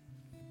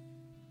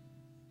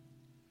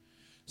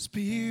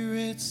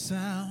 Spirit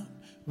sound,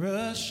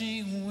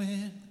 rushing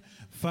wind,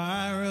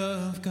 fire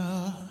of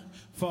God,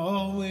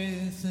 fall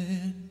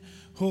within.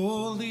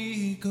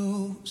 Holy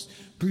Ghost,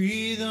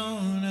 breathe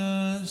on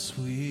us,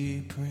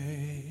 we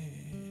pray.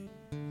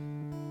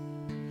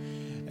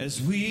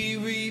 As we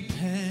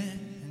repent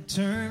and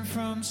turn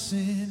from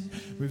sin,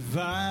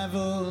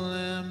 revival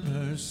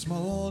embers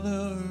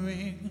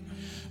smoldering,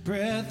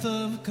 breath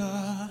of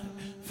God,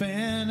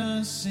 fan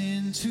us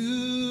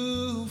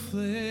into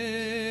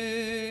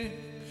flame.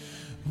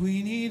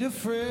 We need a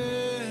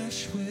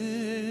fresh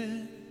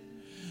wind,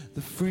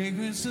 the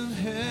fragrance of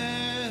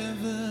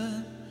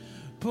heaven.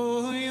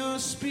 Pour your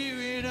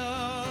Spirit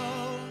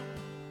out,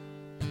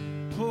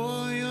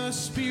 pour your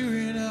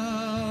Spirit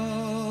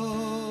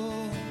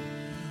out.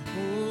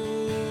 Oh.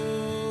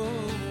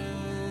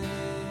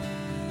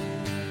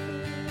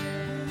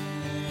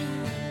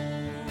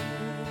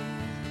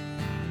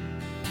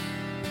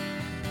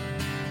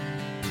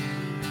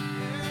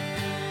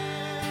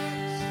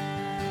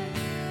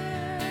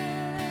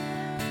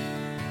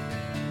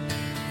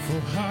 For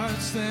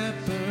hearts that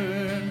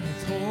burn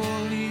with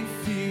holy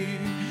fear,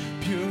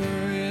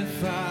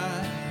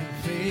 purified in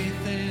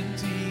faith and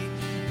deed,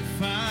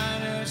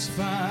 refiner's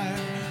fire,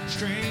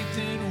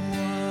 strengthen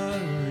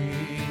what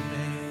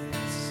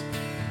remains.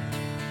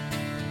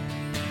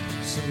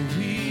 So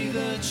we,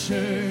 the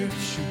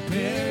church, who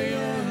bear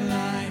your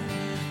light,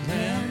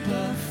 lamp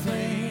of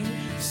flame,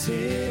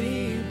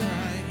 city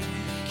bright,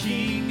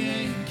 King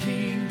and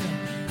kingdom,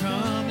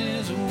 come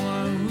is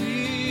what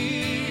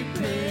we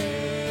pray.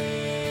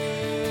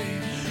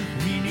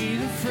 We need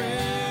a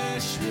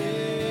fresh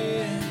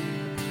wind,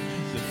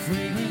 the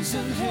fragrance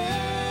of heaven.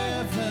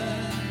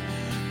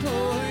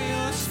 Pour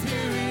your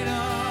Spirit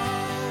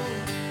out,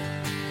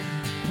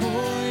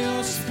 pour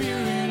your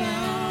Spirit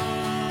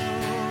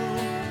out.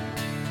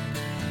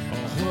 A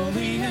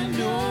holy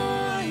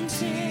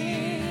anointing,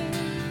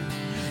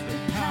 the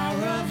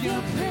power of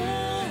your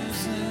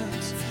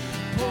presence.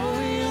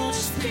 Pour your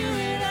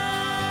Spirit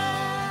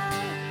out,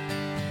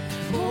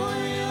 pour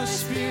your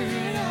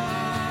Spirit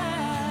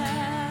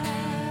out,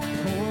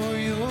 pour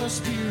your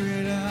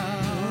Spirit out.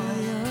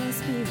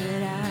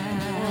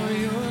 Pour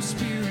your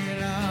Spirit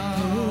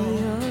out. Pour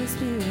your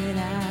Spirit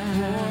out.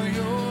 Pour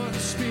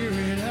your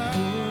Spirit out.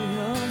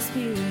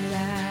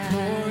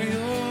 Pour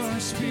your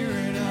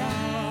Spirit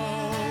out.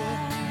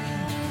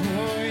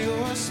 Pour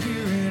your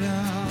Spirit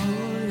out.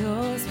 Pour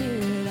your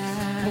Spirit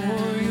out.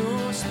 Pour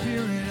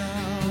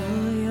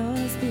your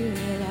Spirit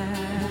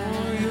out.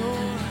 Pour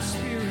your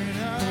Spirit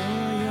out.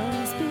 Pour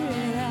your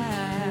Spirit out.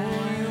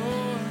 Pour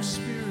your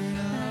Spirit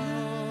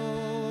out.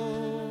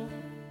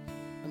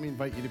 Let me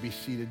invite you to be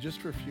seated just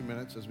for a few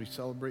minutes as we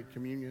celebrate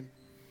communion.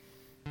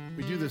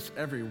 We do this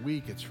every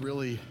week. It's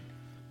really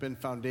been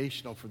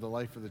foundational for the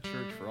life of the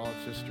church for all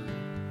its history.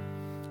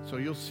 So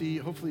you'll see,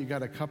 hopefully you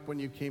got a cup when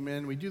you came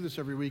in. We do this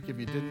every week. If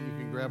you didn't, you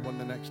can grab one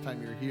the next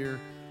time you're here.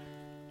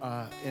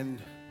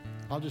 And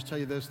I'll just tell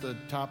you this, the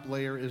top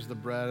layer is the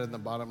bread and the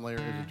bottom layer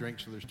is a drink,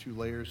 so there's 2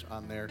 layers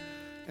on there.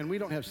 And we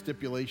don't have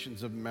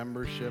stipulations of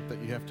membership that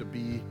you have to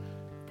be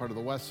part of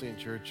the Wesleyan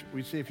Church,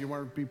 we say if you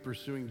want to be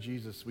pursuing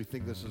Jesus, we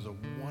think this is a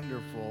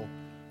wonderful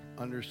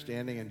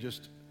understanding and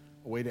just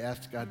a way to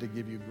ask God to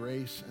give you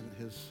grace and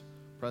his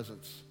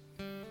presence.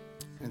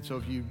 And so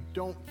if you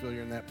don't feel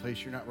you're in that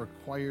place, you're not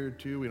required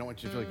to. We don't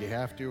want you to feel like you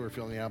have to or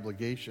feel any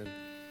obligation.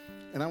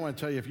 And I want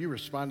to tell you, if you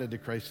responded to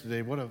Christ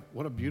today, what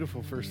a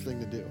beautiful first thing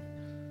to do.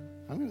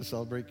 I'm going to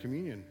celebrate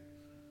communion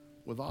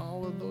with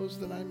all of those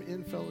that I'm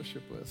in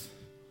fellowship with.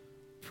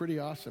 Pretty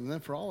awesome. And then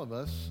for all of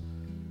us,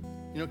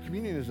 you know,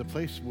 communion is a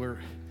place where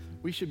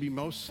we should be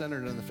most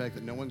centered on the fact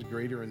that no one's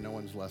greater and no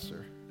one's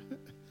lesser.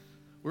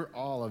 We're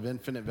all of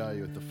infinite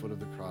value at the foot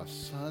of the cross.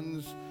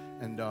 Sons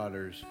and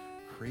daughters,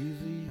 crazy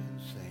and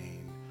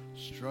sane,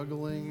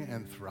 struggling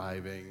and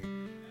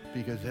thriving,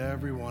 because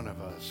every one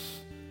of us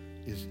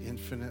is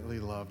infinitely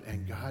loved,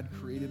 and God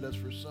created us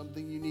for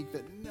something unique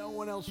that no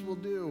one else will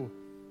do.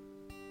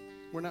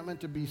 We're not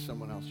meant to be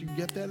someone else. You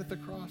get that at the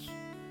cross?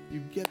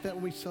 You get that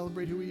when we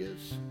celebrate who he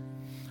is?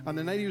 On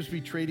the night he was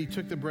betrayed, he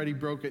took the bread, he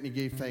broke it, and he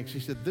gave thanks.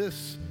 He said,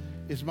 "This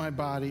is my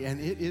body,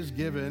 and it is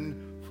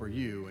given for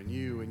you and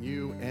you and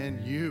you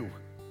and you."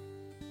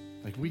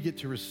 Like, we get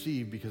to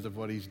receive because of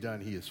what he's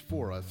done. He is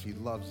for us. He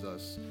loves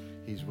us.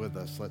 He's with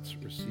us. Let's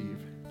receive.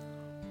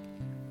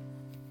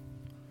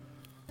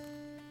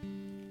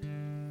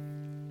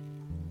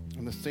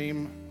 On the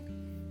same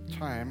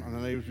time, on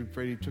the night he was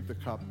betrayed, he took the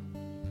cup,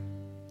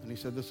 and he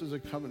said, "This is a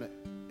covenant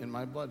in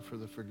my blood for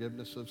the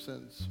forgiveness of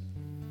sins."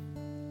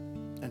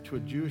 And to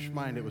a Jewish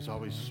mind, it was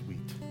always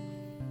sweet.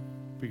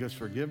 Because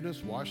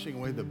forgiveness, washing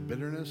away the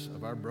bitterness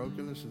of our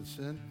brokenness and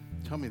sin,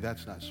 tell me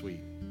that's not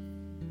sweet.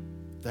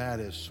 That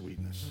is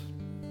sweetness.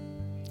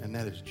 And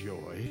that is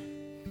joy.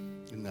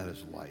 And that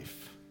is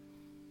life.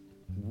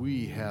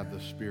 We have the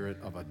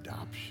spirit of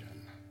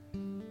adoption.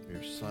 We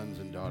are sons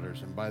and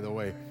daughters. And by the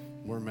way,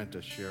 we're meant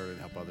to share it and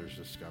help others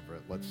discover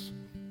it. Let's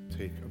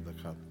take of the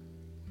cup.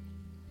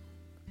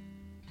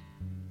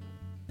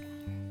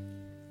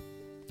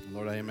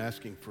 Lord, I am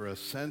asking for a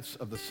sense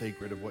of the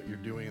sacred of what you're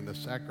doing in the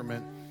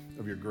sacrament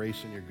of your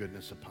grace and your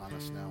goodness upon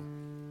us now.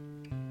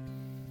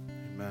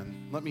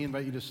 Amen. Let me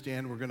invite you to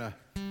stand. We're going to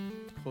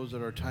close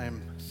out our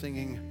time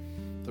singing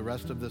the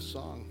rest of this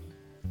song.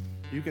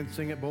 You can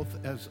sing it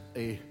both as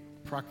a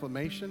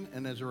proclamation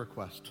and as a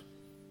request.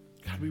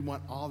 God, we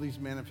want all these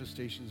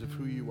manifestations of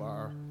who you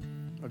are,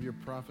 of your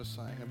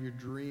prophesying, of your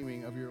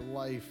dreaming, of your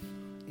life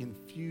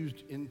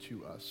infused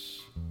into us.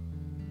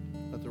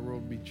 Let the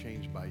world be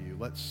changed by you.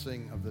 Let's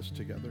sing of this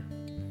together.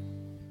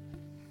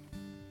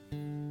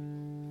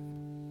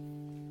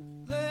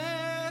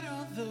 Let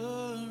all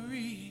the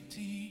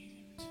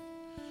redeemed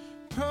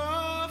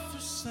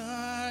prophesy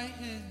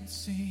and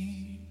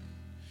sing.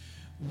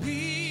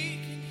 We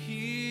can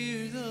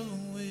hear the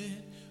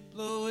wind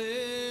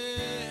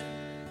blowing,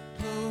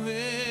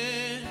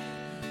 blowing,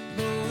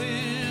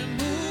 blowing,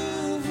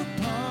 move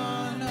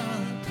upon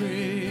our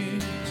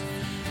praise.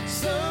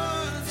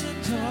 Sons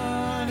and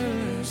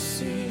daughters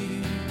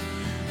sing.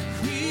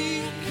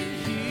 We can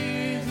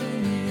hear the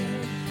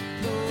wind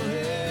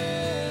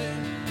blowing,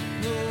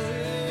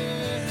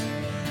 blowing,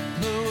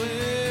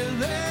 blowing.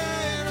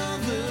 Let all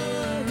the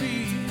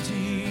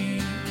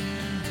redeemed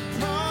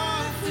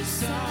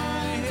prophesy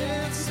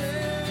and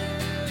say,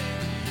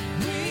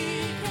 we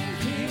can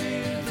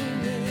hear the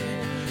wind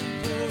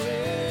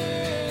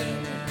blowing,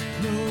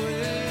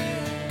 blowing,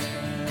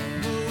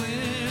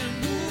 blowing,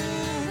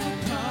 move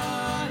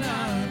upon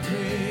our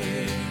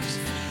praise.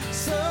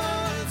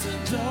 Sons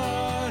and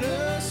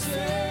daughters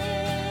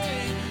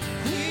say,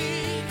 we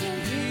can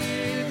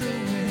hear the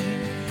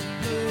wind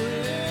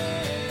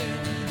blowing,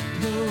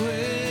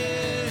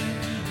 blowing.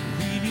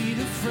 We need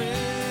a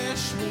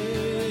fresh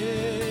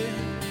wind,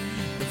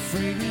 the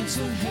fragrance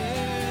of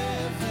heaven.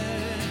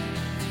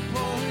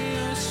 Pour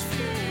your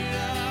spirit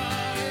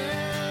out,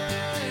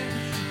 yeah.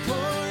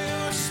 Pour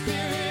your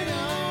spirit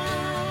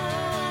out.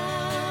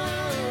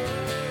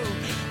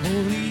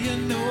 Holy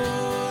anointing,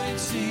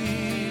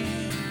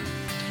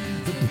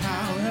 the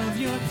power of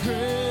your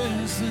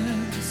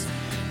presence.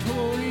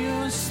 Pour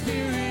your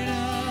spirit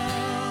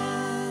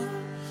out.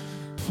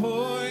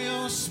 Pour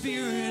your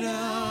spirit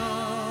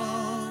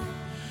out.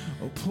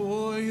 Oh,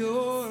 pour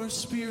your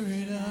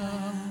spirit out.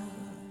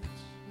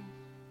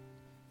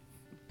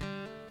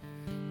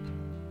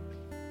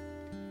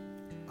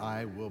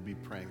 I will be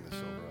praying this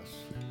over us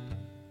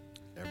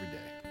every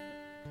day.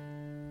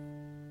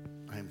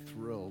 I am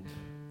thrilled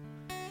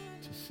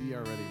to see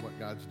already what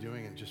God's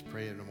doing and just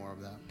pray into more of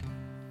that.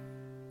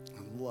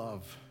 I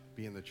love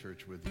being in the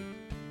church with you.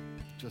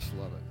 Just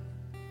love it.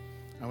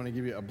 I want to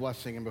give you a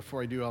blessing, and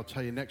before I do, I'll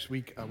tell you next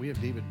week we have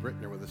David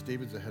Brittner with us.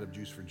 David's the head of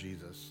Juice for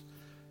Jesus,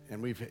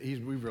 and we've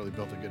really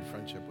built a good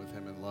friendship with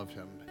him and love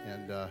him.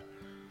 And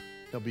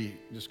he'll be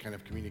just kind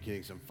of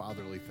communicating some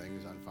fatherly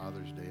things on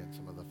Father's Day and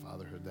some of the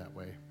fatherhood that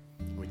way.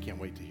 And we can't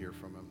wait to hear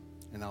from him.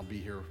 And I'll be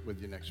here with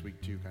you next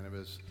week too, kind of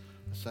as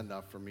a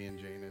send-off for me and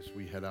Jane as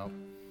we head out.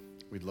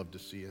 We'd love to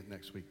see you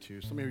next week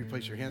too. So maybe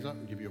place your hands up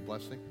and give you a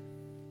blessing.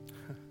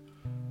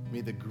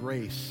 May the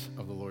grace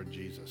of the Lord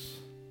Jesus,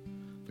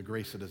 the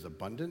grace that is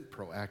abundant,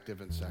 proactive,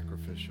 and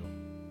sacrificial,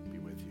 be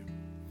with you.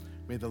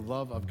 May the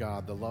love of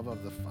God, the love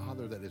of the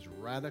Father that is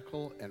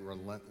radical and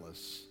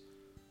relentless,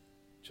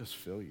 just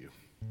fill you.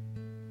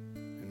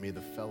 And may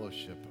the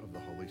fellowship of the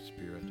Holy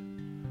Spirit,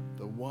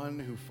 the one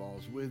who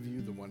falls with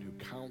you, the one who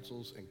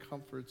counsels and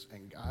comforts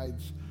and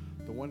guides,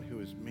 the one who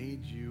has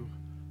made you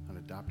an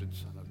adopted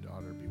son or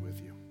daughter, be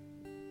with you.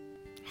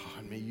 Oh,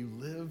 and may you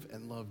live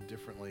and love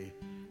differently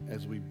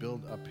as we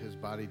build up his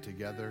body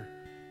together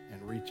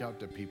and reach out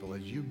to people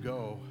as you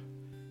go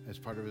as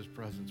part of his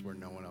presence where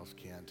no one else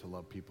can, to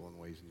love people in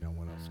ways no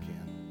one else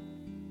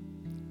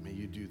can. May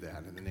you do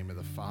that in the name of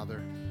the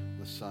Father,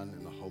 the Son,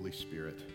 and the Holy Spirit.